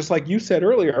usually, just like you said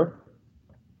earlier,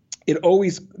 there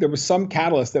was some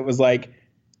catalyst that was like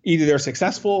either they're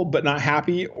successful but not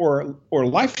happy, or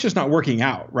life's just not working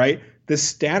out, right? This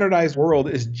standardized world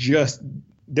is just,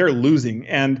 they're losing,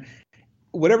 and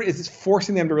whatever it is, it's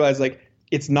forcing them to realize like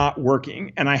it's not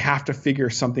working and I have to figure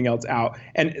something else out.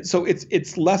 And so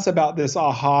it's less about this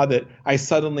aha that I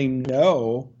suddenly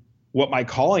know what my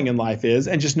calling in life is,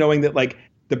 and just knowing that like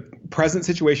the present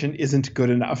situation isn't good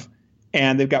enough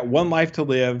and they've got one life to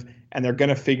live and they're going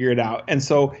to figure it out. And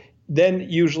so then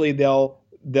usually they'll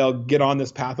get on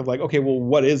this path of like, okay, well,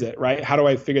 what is it, right? How do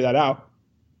I figure that out?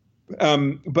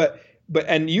 But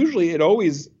usually it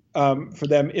always for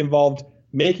them involved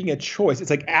making a choice. It's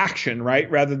like action, right?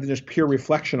 Rather than just pure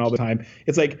reflection all the time.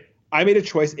 It's like, I made a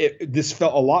choice. This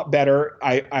felt a lot better.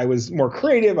 I was more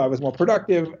creative. I was more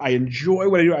productive. I enjoy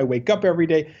what I do. I wake up every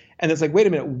day. And it's like, wait a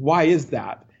minute, why is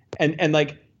that? And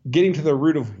like getting to the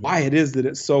root of why it is that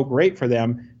it's so great for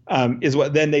them is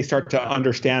what then they start to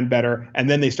understand better. And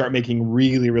then they start making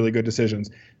really, really good decisions.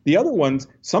 The other ones,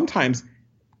 sometimes,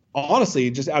 honestly,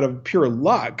 just out of pure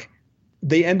luck,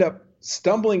 they end up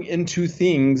stumbling into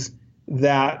things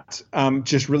that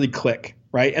just really click,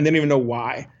 right? And they don't even know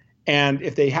why. And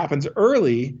if it happens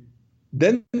early,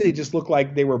 then they just look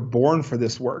like they were born for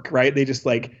this work, right? They just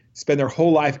like spend their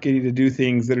whole life getting to do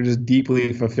things that are just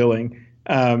deeply fulfilling.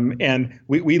 And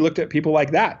we looked at people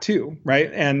like that too,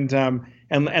 right? And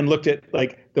looked at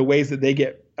like the ways that they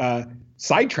get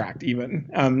sidetracked,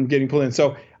 even getting pulled in.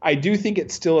 So I do think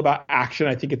it's still about action.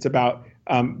 I think it's about,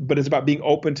 but it's about being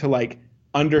open to like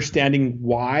understanding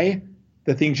why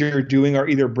the things you're doing are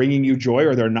either bringing you joy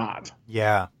or they're not.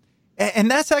 Yeah. And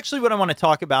that's actually what I want to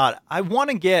talk about. I want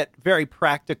to get very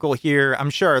practical here. I'm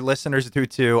sure our listeners do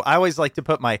too. I always like to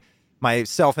put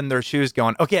myself in their shoes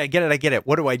going, okay, I get it.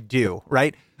 What do I do?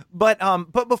 Right. But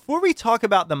before we talk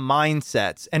about the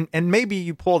mindsets, and maybe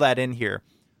you pull that in here,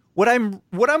 what I'm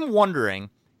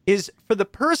wondering is for the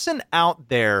person out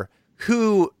there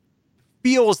who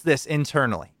feels this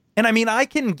internally. And I mean, I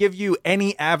can give you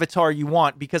any avatar you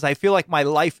want, because I feel like my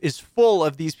life is full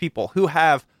of these people who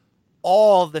have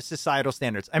all the societal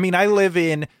standards. I mean, I live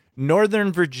in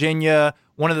Northern Virginia,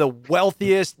 one of the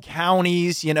wealthiest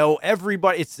counties,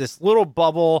 everybody, it's this little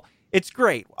bubble. It's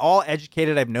great. All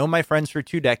educated. I've known my friends for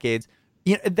 2 decades.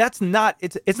 That's not,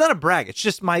 it's not a brag. It's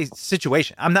just my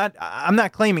situation. I'm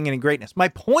not claiming any greatness. My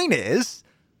point is,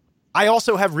 I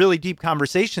also have really deep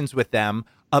conversations with them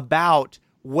about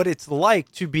what it's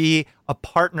like to be a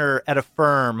partner at a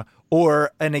firm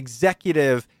or an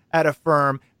executive at a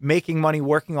firm, making money,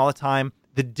 working all the time,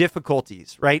 the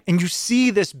difficulties, right? And you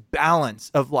see this balance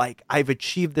of like, I've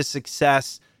achieved this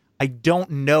success. I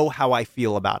don't know how I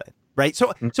feel about it, right?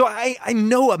 So I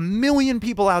know a million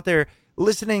people out there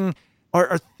listening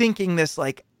are thinking this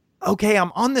like, okay,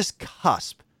 I'm on this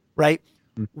cusp, right?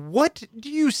 What do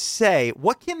you say?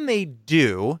 What can they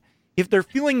do if they're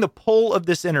feeling the pull of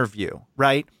this interview,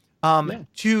 right?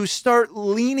 To start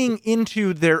leaning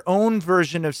into their own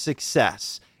version of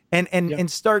success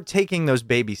and start taking those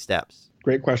baby steps?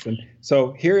 Great question.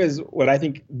 So here is what I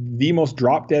think the most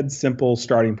drop dead simple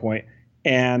starting point.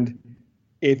 And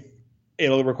if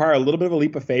it'll require a little bit of a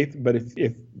leap of faith, but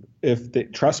if they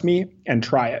trust me and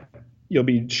try it, you'll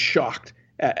be shocked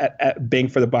at bang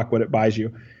for the buck what it buys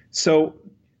you. So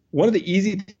one of the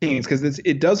easy things, because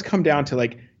it does come down to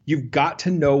like, you've got to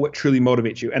know what truly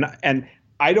motivates you. And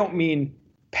I don't mean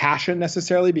passion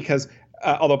necessarily, because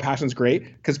although passion's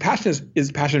great, because passion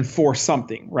is passion for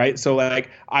something, right? So like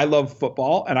I love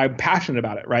football and I'm passionate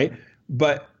about it, right?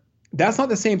 But that's not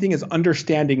the same thing as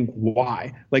understanding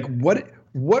why. Like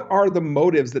what are the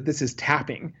motives that this is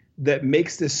tapping that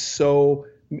makes this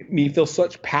me feel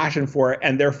such passion for it,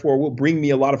 and therefore will bring me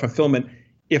a lot of fulfillment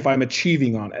if I'm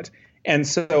achieving on it. And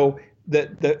so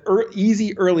the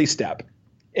easy early step,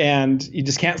 and you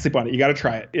just can't sleep on it, you got to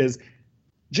try it, is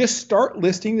just start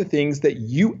listing the things that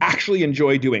you actually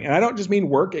enjoy doing. And I don't just mean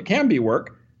work. It can be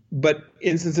work, but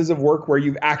instances of work where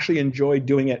you've actually enjoyed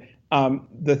doing it,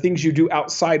 the things you do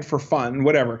outside for fun,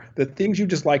 whatever, the things you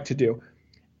just like to do,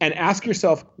 and ask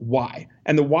yourself why.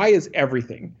 And the why is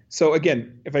everything. So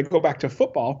again, if I go back to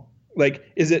football, like,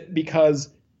 is it because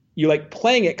you like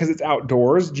playing it because it's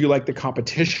outdoors? Do you like the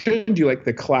competition? Do you like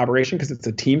the collaboration because it's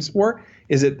a team sport?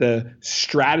 Is it the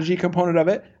strategy component of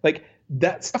it? Like,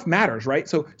 that stuff matters, right?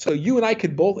 So you and I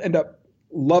could both end up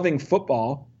loving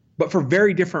football, but for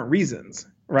very different reasons,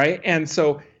 right? And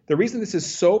so the reason this is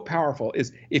so powerful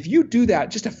is if you do that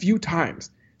just a few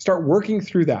times, start working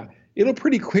through that, it'll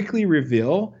pretty quickly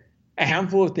reveal a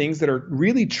handful of things that are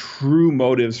really true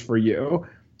motives for you.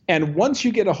 And once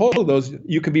you get a hold of those,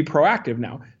 you can be proactive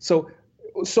now. So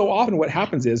often what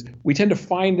happens is we tend to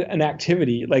find an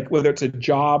activity, like whether it's a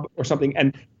job or something,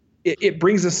 and it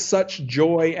brings us such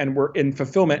joy and we're in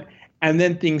fulfillment, and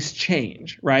then things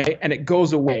change, right? And it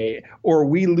goes away, or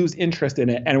we lose interest in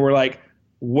it, and we're like,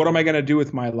 what am I going to do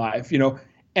with my life? And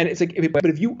it's like, but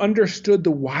if you understood the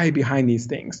why behind these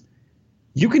things,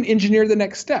 you can engineer the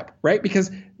next step, right? Because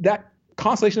that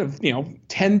constellation of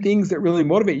 10 things that really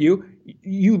motivate you,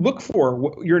 you look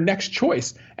for your next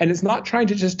choice. And it's not trying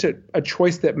to just a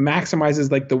choice that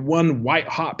maximizes like the one white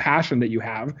hot passion that you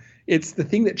have. It's the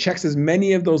thing that checks as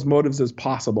many of those motives as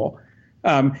possible.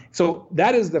 So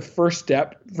that is the first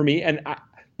step for me. And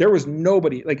there was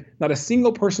nobody, like not a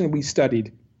single person we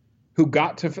studied who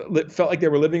felt like they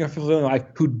were living a fulfilling life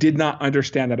who did not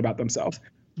understand that about themselves.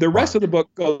 The rest of the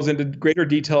book goes into greater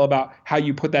detail about how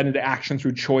you put that into action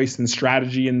through choice and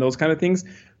strategy and those kind of things.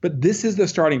 But this is the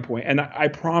starting point. And I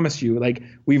promise you, like,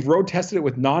 we've road tested it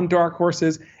with non-dark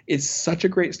horses. It's such a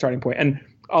great starting point. And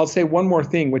I'll say one more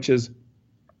thing, which is,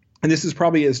 and this is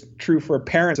probably as true for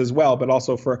parents as well, but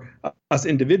also for us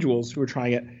individuals who are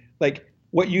trying it. Like,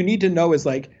 what you need to know is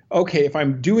like, okay, if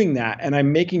I'm doing that and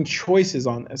I'm making choices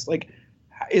on this, like,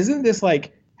 isn't this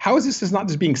like, how is this just not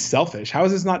just being selfish? How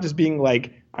is this not just being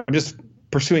like, I'm just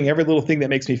pursuing every little thing that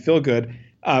makes me feel good?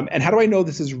 And how do I know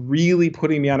this is really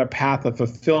putting me on a path of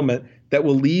fulfillment that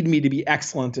will lead me to be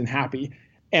excellent and happy?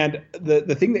 And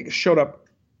the thing that showed up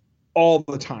all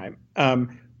the time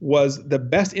was the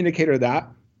best indicator of that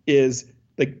is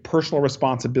like personal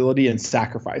responsibility and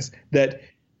sacrifice. That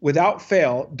without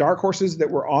fail, dark horses that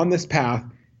were on this path,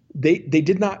 they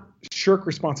did not shirk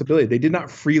responsibility. They did not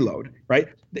freeload, right?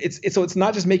 So it's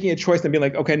not just making a choice and being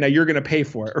like, okay, now you're going to pay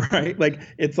for it, right? Like,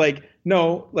 it's like,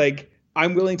 no, like,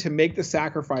 I'm willing to make the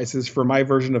sacrifices for my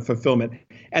version of fulfillment.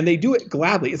 And they do it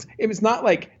gladly. It's not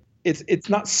like, it's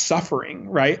not suffering,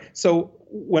 right? So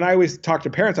when I always talk to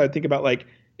parents, I would think about like,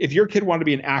 if your kid wanted to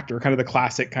be an actor, kind of the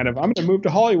classic kind of, I'm going to move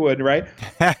to Hollywood, right?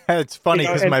 It's funny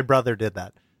because my brother did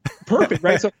that. Perfect,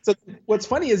 right? So what's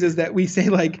funny is that we say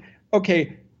like,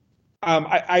 okay,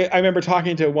 I remember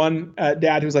talking to one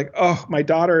dad who's like, oh, my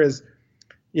daughter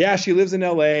she lives in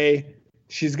LA.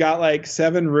 She's got like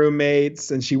 7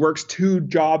 roommates and she works 2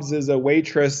 jobs as a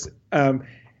waitress.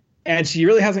 And she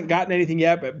really hasn't gotten anything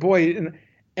yet, but boy,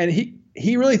 and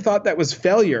he really thought that was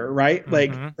failure, right? Mm-hmm.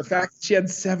 Like the fact that she had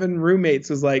 7 roommates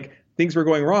was like things were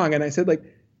going wrong. And I said, like,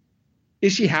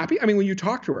 is she happy? I mean, when you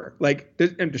talk to her, like,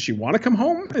 does she want to come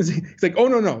home? He's like, oh,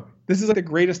 no. This is like the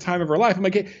greatest time of her life. I'm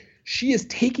like, hey, she is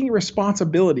taking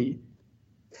responsibility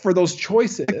for those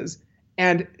choices.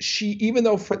 And she, even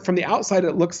though from the outside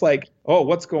it looks like, oh,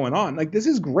 what's going on? Like, this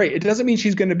is great. It doesn't mean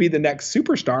she's going to be the next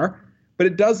superstar, but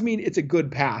it does mean it's a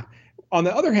good path. On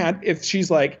the other hand, if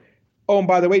she's like, oh, and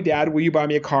by the way, Dad, will you buy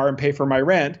me a car and pay for my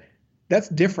rent? That's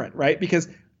different, right? Because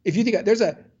if you think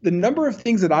the number of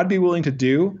things that I'd be willing to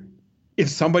do if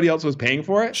somebody else was paying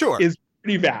for it is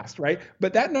pretty vast, right?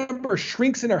 But that number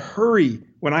shrinks in a hurry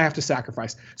when I have to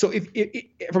sacrifice. So if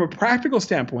from a practical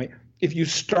standpoint, if you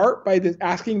start by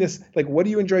asking this, like, what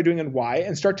do you enjoy doing and why,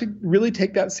 and start to really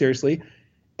take that seriously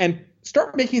and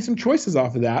start making some choices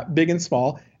off of that, big and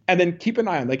small, and then keep an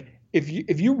eye on, like, if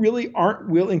you really aren't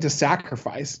willing to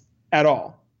sacrifice at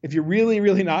all, if you're really,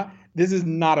 really not, this is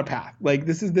not a path. Like,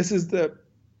 this is the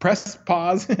press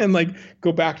pause and like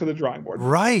go back to the drawing board.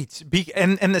 Right.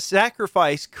 And the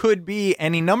sacrifice could be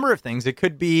any number of things. It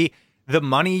could be the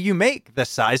money you make, the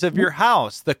size of your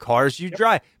house, the cars you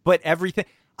drive, but everything.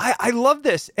 I love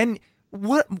this. And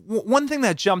one thing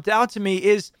that jumped out to me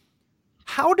is,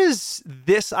 how does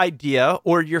this idea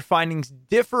or your findings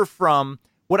differ from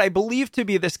what I believe to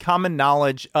be this common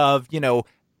knowledge of,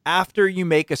 after you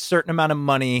make a certain amount of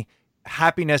money,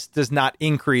 happiness does not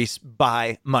increase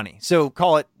by money. So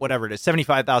call it whatever it is,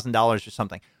 $75,000 or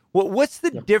something. What's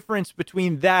the difference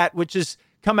between that, which has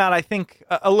come out, I think,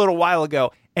 a little while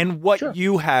ago, and what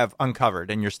you have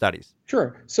uncovered in your studies?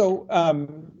 Sure. So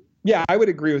Yeah, I would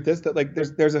agree with this. That like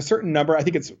there's a certain number. I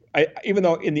think even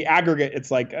though in the aggregate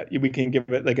it's like we can give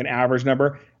it like an average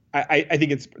number. I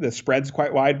think the spread's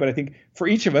quite wide, but I think for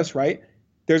each of us, right,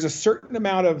 there's a certain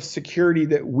amount of security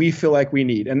that we feel like we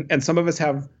need, and some of us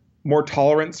have more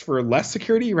tolerance for less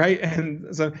security, right,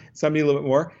 and some need a little bit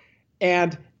more.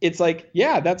 And it's like,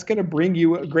 yeah, that's going to bring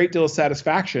you a great deal of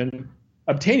satisfaction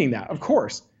obtaining that, of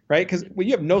course, right? Because when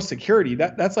you have no security,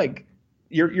 that's like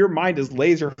your mind is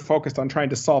laser focused on trying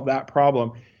to solve that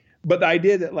problem. But the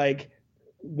idea that like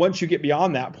once you get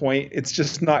beyond that point, it's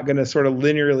just not going to sort of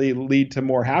linearly lead to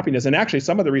more happiness. And actually,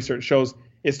 some of the research shows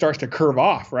it starts to curve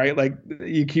off, right? Like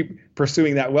you keep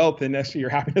pursuing that wealth and actually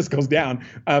your happiness goes down.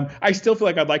 I still feel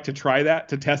like I'd like to try that,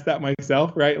 to test that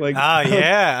myself, right? Like,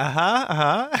 right?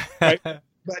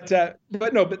 But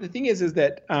the thing is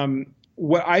that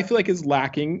what I feel like is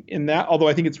lacking in that, although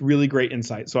I think it's really great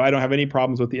insight, so I don't have any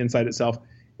problems with the insight itself,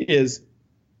 is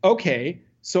okay.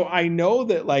 So I know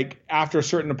that like after a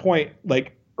certain point,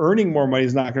 like earning more money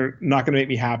is not gonna make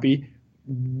me happy.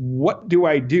 What do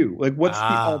I do? Like, what's the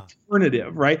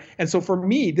alternative, right? And so for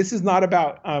me, this is not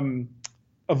about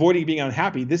avoiding being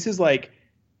unhappy. This is like,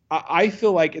 I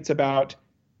feel like it's about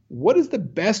what is the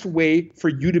best way for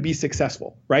you to be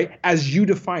successful, right? As you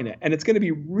define it. And it's going to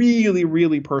be really,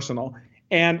 really personal.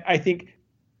 And I think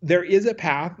there is a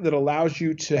path that allows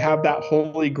you to have that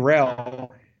holy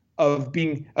grail of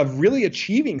really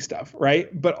achieving stuff,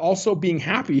 right? But also being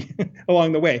happy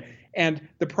along the way. And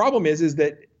the problem is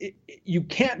that you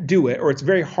can't do it, or it's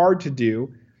very hard to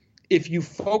do, if you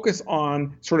focus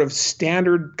on sort of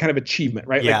standard kind of achievement,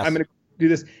 right? Yes. Like I'm going to do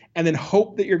this and then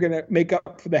hope that you're going to make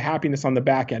up for the happiness on the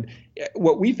back end.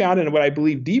 What we found, and what I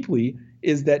believe deeply,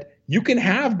 is that you can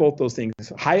have both those things,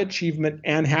 high achievement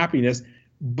and happiness,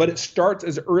 but it starts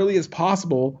as early as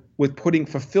possible with putting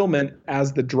fulfillment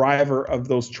as the driver of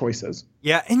those choices.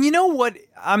 Yeah. And you know what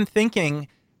I'm thinking?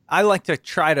 I like to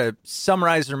try to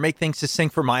summarize or make things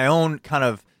succinct for my own kind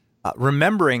of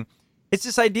remembering. It's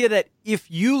this idea that if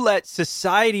you let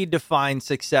society define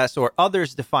success or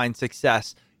others define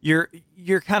success,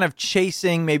 you're kind of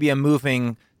chasing maybe a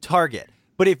moving target.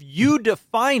 But if you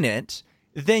define it,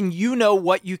 then you know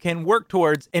what you can work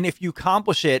towards. And if you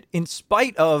accomplish it in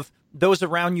spite of those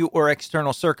around you or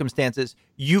external circumstances,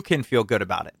 you can feel good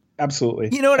about it. Absolutely.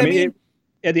 You know what I mean?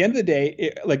 At the end of the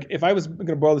day, like if I was going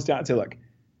to boil this down and say, look,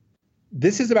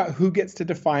 this is about who gets to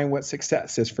define what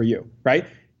success is for you, right?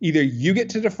 Either you get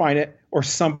to define it or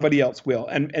somebody else will.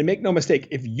 And make no mistake,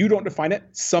 if you don't define it,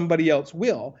 somebody else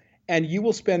will. And you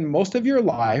will spend most of your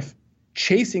life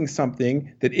chasing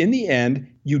something that in the end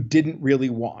you didn't really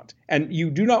want. And you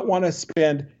do not want to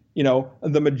spend,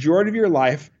 the majority of your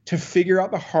life to figure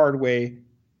out the hard way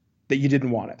that you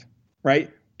didn't want it,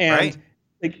 right? And right.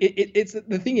 Like it's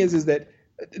the thing is that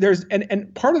there's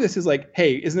and part of this is like,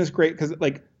 hey, isn't this great? Because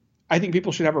like I think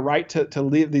people should have a right to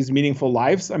live these meaningful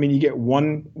lives. I mean, you get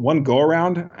one go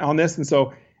around on this, and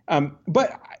so.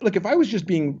 But look, if I was just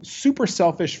being super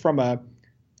selfish from a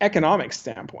economic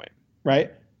standpoint,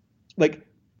 right? Like,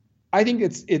 I think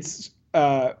it's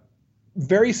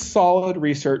very solid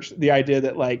research. The idea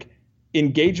that like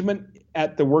engagement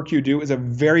at the work you do is a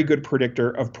very good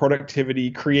predictor of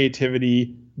productivity,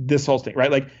 creativity, this whole thing,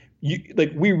 right? Like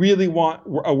we really want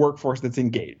a workforce that's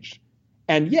engaged,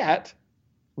 and yet.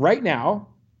 Right now,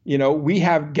 we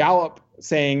have Gallup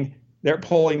saying, they're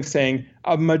polling saying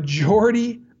a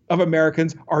majority of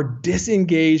Americans are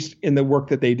disengaged in the work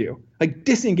that they do, like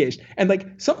disengaged. And like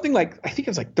something like, I think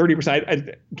it was like 30%,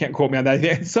 I can't quote me on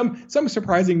that. Some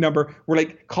surprising number were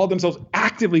like called themselves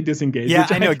actively disengaged. Yeah,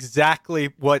 I know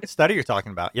exactly what study you're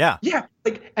talking about. Yeah. Yeah.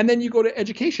 Like, and then you go to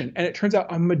education and it turns out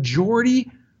a majority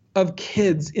of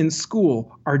kids in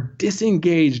school are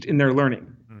disengaged in their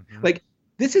learning. Mm-hmm. Like,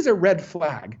 this is a red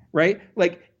flag, right?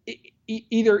 Like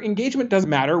either engagement doesn't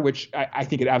matter, which I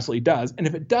think it absolutely does. And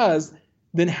if it does,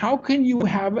 then how can you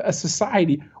have a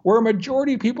society where a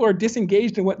majority of people are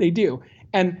disengaged in what they do?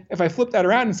 And if I flip that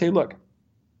around and say, look,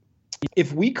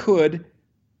 if we could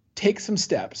take some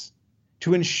steps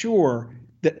to ensure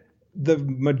that the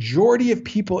majority of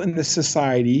people in this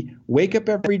society wake up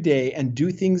every day and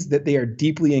do things that they are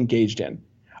deeply engaged in,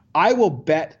 I will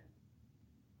bet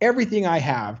everything I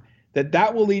have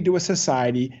that will lead to a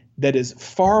society that is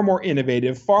far more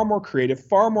innovative, far more creative,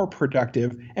 far more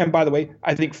productive, and by the way,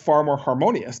 I think far more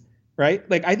harmonious, right?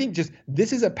 Like I think just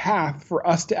this is a path for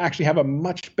us to actually have a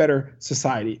much better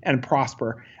society and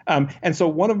prosper. And so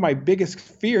one of my biggest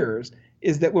fears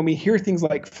is that when we hear things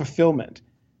like fulfillment,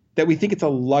 that we think it's a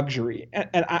luxury.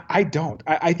 And I don't.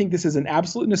 I think this is an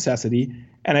absolute necessity.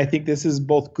 And I think this is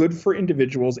both good for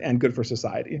individuals and good for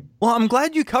society. Well, I'm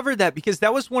glad you covered that, because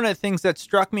that was one of the things that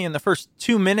struck me in the first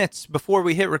 2 minutes before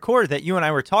we hit record that you and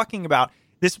I were talking about.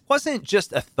 This wasn't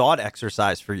just a thought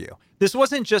exercise for you. This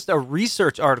wasn't just a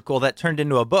research article that turned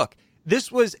into a book.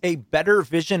 This was a better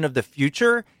vision of the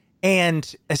future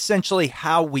and essentially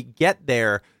how we get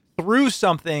there through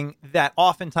something that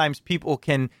oftentimes people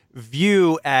can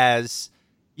view as,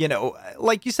 you know,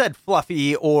 like you said,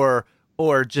 fluffy or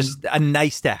just a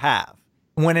nice to have,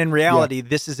 when in reality,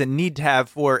 this is a need to have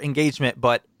for engagement,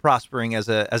 but prospering as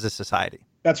a society.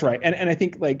 That's right. And I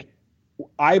think, like,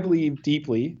 I believe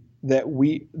deeply that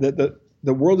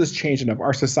the world has changed enough.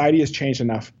 Our society has changed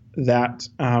enough that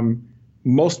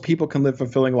most people can live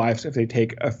fulfilling lives if they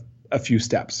take a few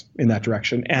steps in that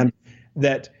direction. And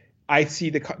that I see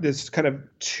this kind of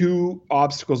two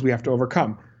obstacles we have to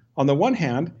overcome. On the one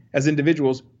hand, as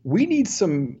individuals, we need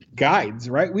some guides,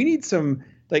 right? We need some,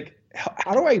 like,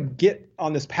 how do I get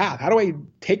on this path? How do I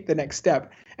take the next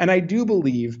step? And I do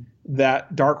believe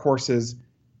that dark horses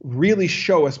really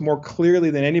show us more clearly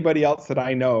than anybody else that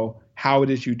I know how it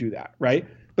is you do that, right?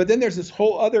 But then there's this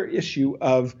whole other issue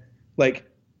of, like,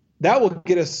 that will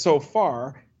get us so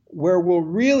far. Where we'll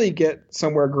really get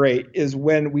somewhere great is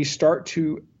when we start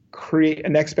to create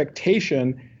an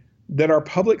expectation that our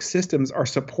public systems are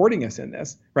supporting us in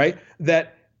this, right?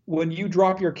 That when you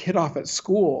drop your kid off at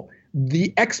school,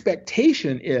 the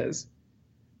expectation is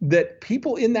that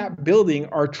people in that building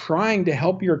are trying to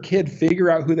help your kid figure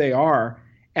out who they are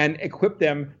and equip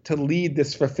them to lead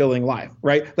this fulfilling life,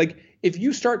 right? Like, if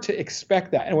you start to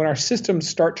expect that, and when our systems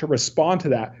start to respond to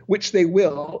that, which they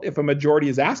will if a majority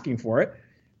is asking for it,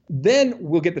 then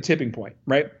we'll get the tipping point,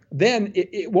 right? Then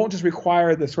it won't just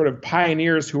require the sort of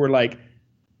pioneers who are like,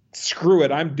 screw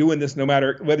it, I'm doing this no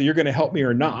matter whether you're going to help me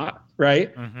or not,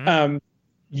 right? Mm-hmm.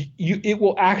 It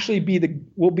will actually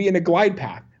we'll be in a glide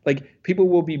path. Like, people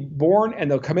will be born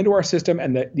and they'll come into our system,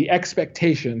 and the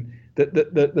expectation,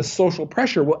 the social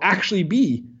pressure will actually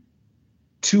be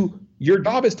to, your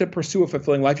job is to pursue a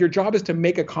fulfilling life. Your job is to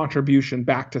make a contribution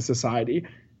back to society.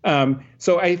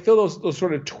 So I feel those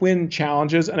sort of twin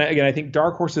challenges. And again, I think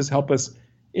dark horses help us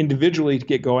individually to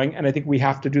get going. And I think we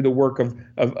have to do the work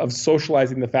of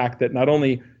socializing the fact that not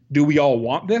only do we all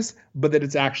want this, but that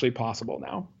it's actually possible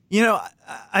now. You know,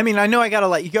 I mean, I know I got to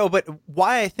let you go, but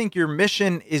why I think your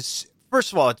mission is,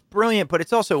 first of all, it's brilliant, but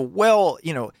it's also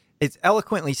it's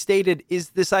eloquently stated,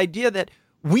 is this idea that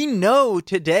we know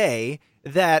today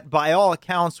that by all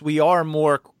accounts, we are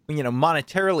more,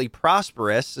 monetarily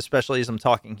prosperous, especially as I'm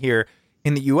talking here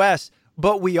in the US,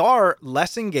 but we are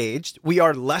less engaged. We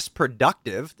are less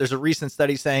productive. There's a recent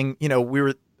study saying, we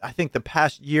were, I think the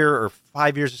past year or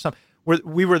 5 years or something,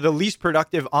 we were the least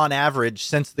productive on average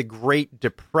since the Great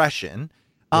Depression.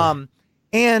 Yeah.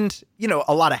 And,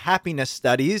 a lot of happiness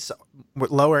studies were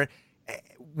lower.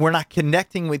 We're not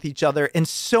connecting with each other. And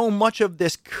so much of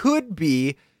this could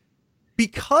be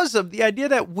because of the idea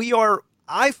that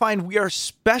I find we are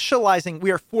specializing.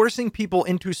 We are forcing people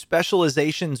into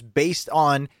specializations based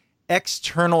on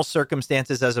external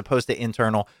circumstances as opposed to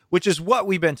internal, which is what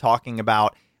we've been talking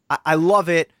about. I love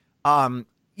it. I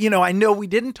know we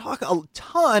didn't talk a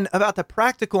ton about the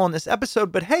practical in this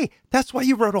episode, but hey, that's why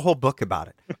you wrote a whole book about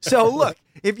it. So look,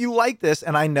 if you like this,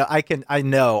 and I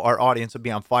know our audience will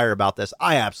be on fire about this.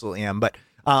 I absolutely am. But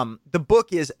the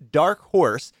book is Dark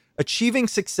Horse: Achieving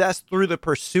Success Through the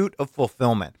Pursuit of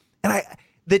Fulfillment. And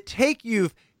the take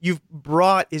you've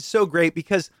brought is so great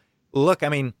because, look, I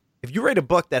mean, if you write a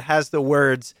book that has the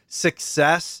words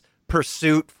success,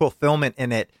 pursuit, fulfillment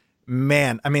in it,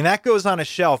 man, I mean, that goes on a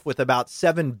shelf with about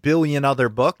 7 billion other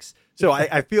books. So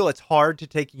I feel it's hard to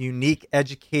take a unique,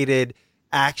 educated,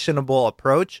 actionable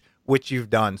approach, which you've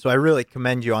done. So I really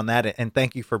commend you on that. And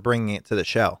thank you for bringing it to the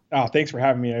show. Oh, thanks for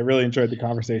having me. I really enjoyed the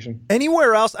conversation.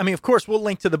 Anywhere else? I mean, of course, we'll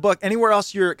link to the book. Anywhere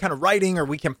else you're kind of writing, or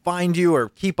we can find you or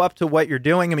keep up to what you're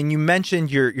doing? I mean, you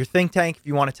mentioned your think tank. If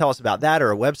you want to tell us about that,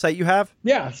 or a website you have.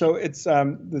 Yeah. So it's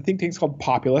the think tank's called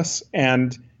Populous,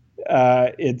 and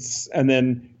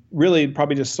then really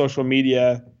probably just social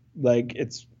media, like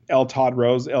it's L Todd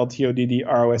Rose,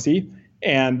 LTODDROSE.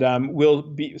 And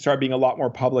we'll start being a lot more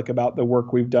public about the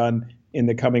work we've done in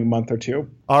the coming month or two.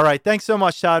 All right. Thanks so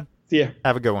much, Todd. See ya.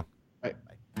 Have a good one. Bye.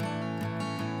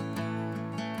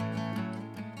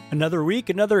 Another week,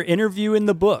 another interview in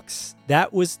the books.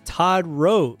 That was Todd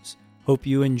Rose. Hope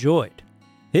you enjoyed.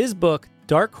 His book,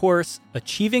 Dark Horse: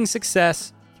 Achieving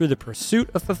Success Through the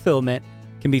Pursuit of Fulfillment,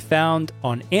 can be found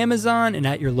on Amazon and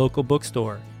at your local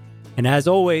bookstore. And as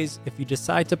always, if you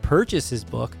decide to purchase his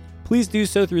book, please do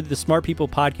so through the Smart People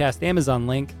Podcast Amazon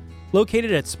link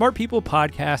located at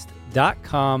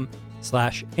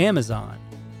smartpeoplepodcast.com/Amazon.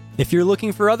 If you're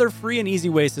looking for other free and easy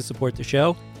ways to support the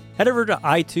show, head over to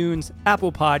iTunes,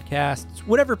 Apple Podcasts,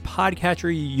 whatever podcatcher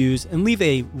you use, and leave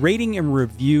a rating and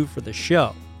review for the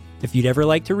show. If you'd ever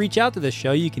like to reach out to the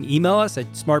show, you can email us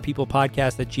at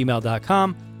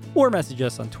smartpeoplepodcast@gmail.com or message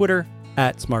us on Twitter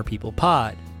at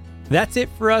smartpeoplepod. That's it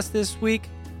for us this week.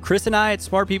 Chris and I at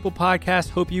Smart People Podcast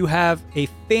hope you have a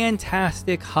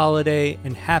fantastic holiday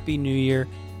and happy new year,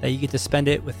 that you get to spend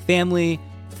it with family,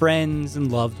 friends,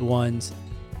 and loved ones.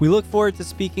 We look forward to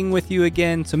speaking with you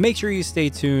again, so make sure you stay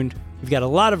tuned. We've got a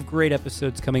lot of great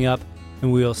episodes coming up,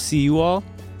 and we will see you all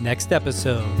next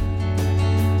episode.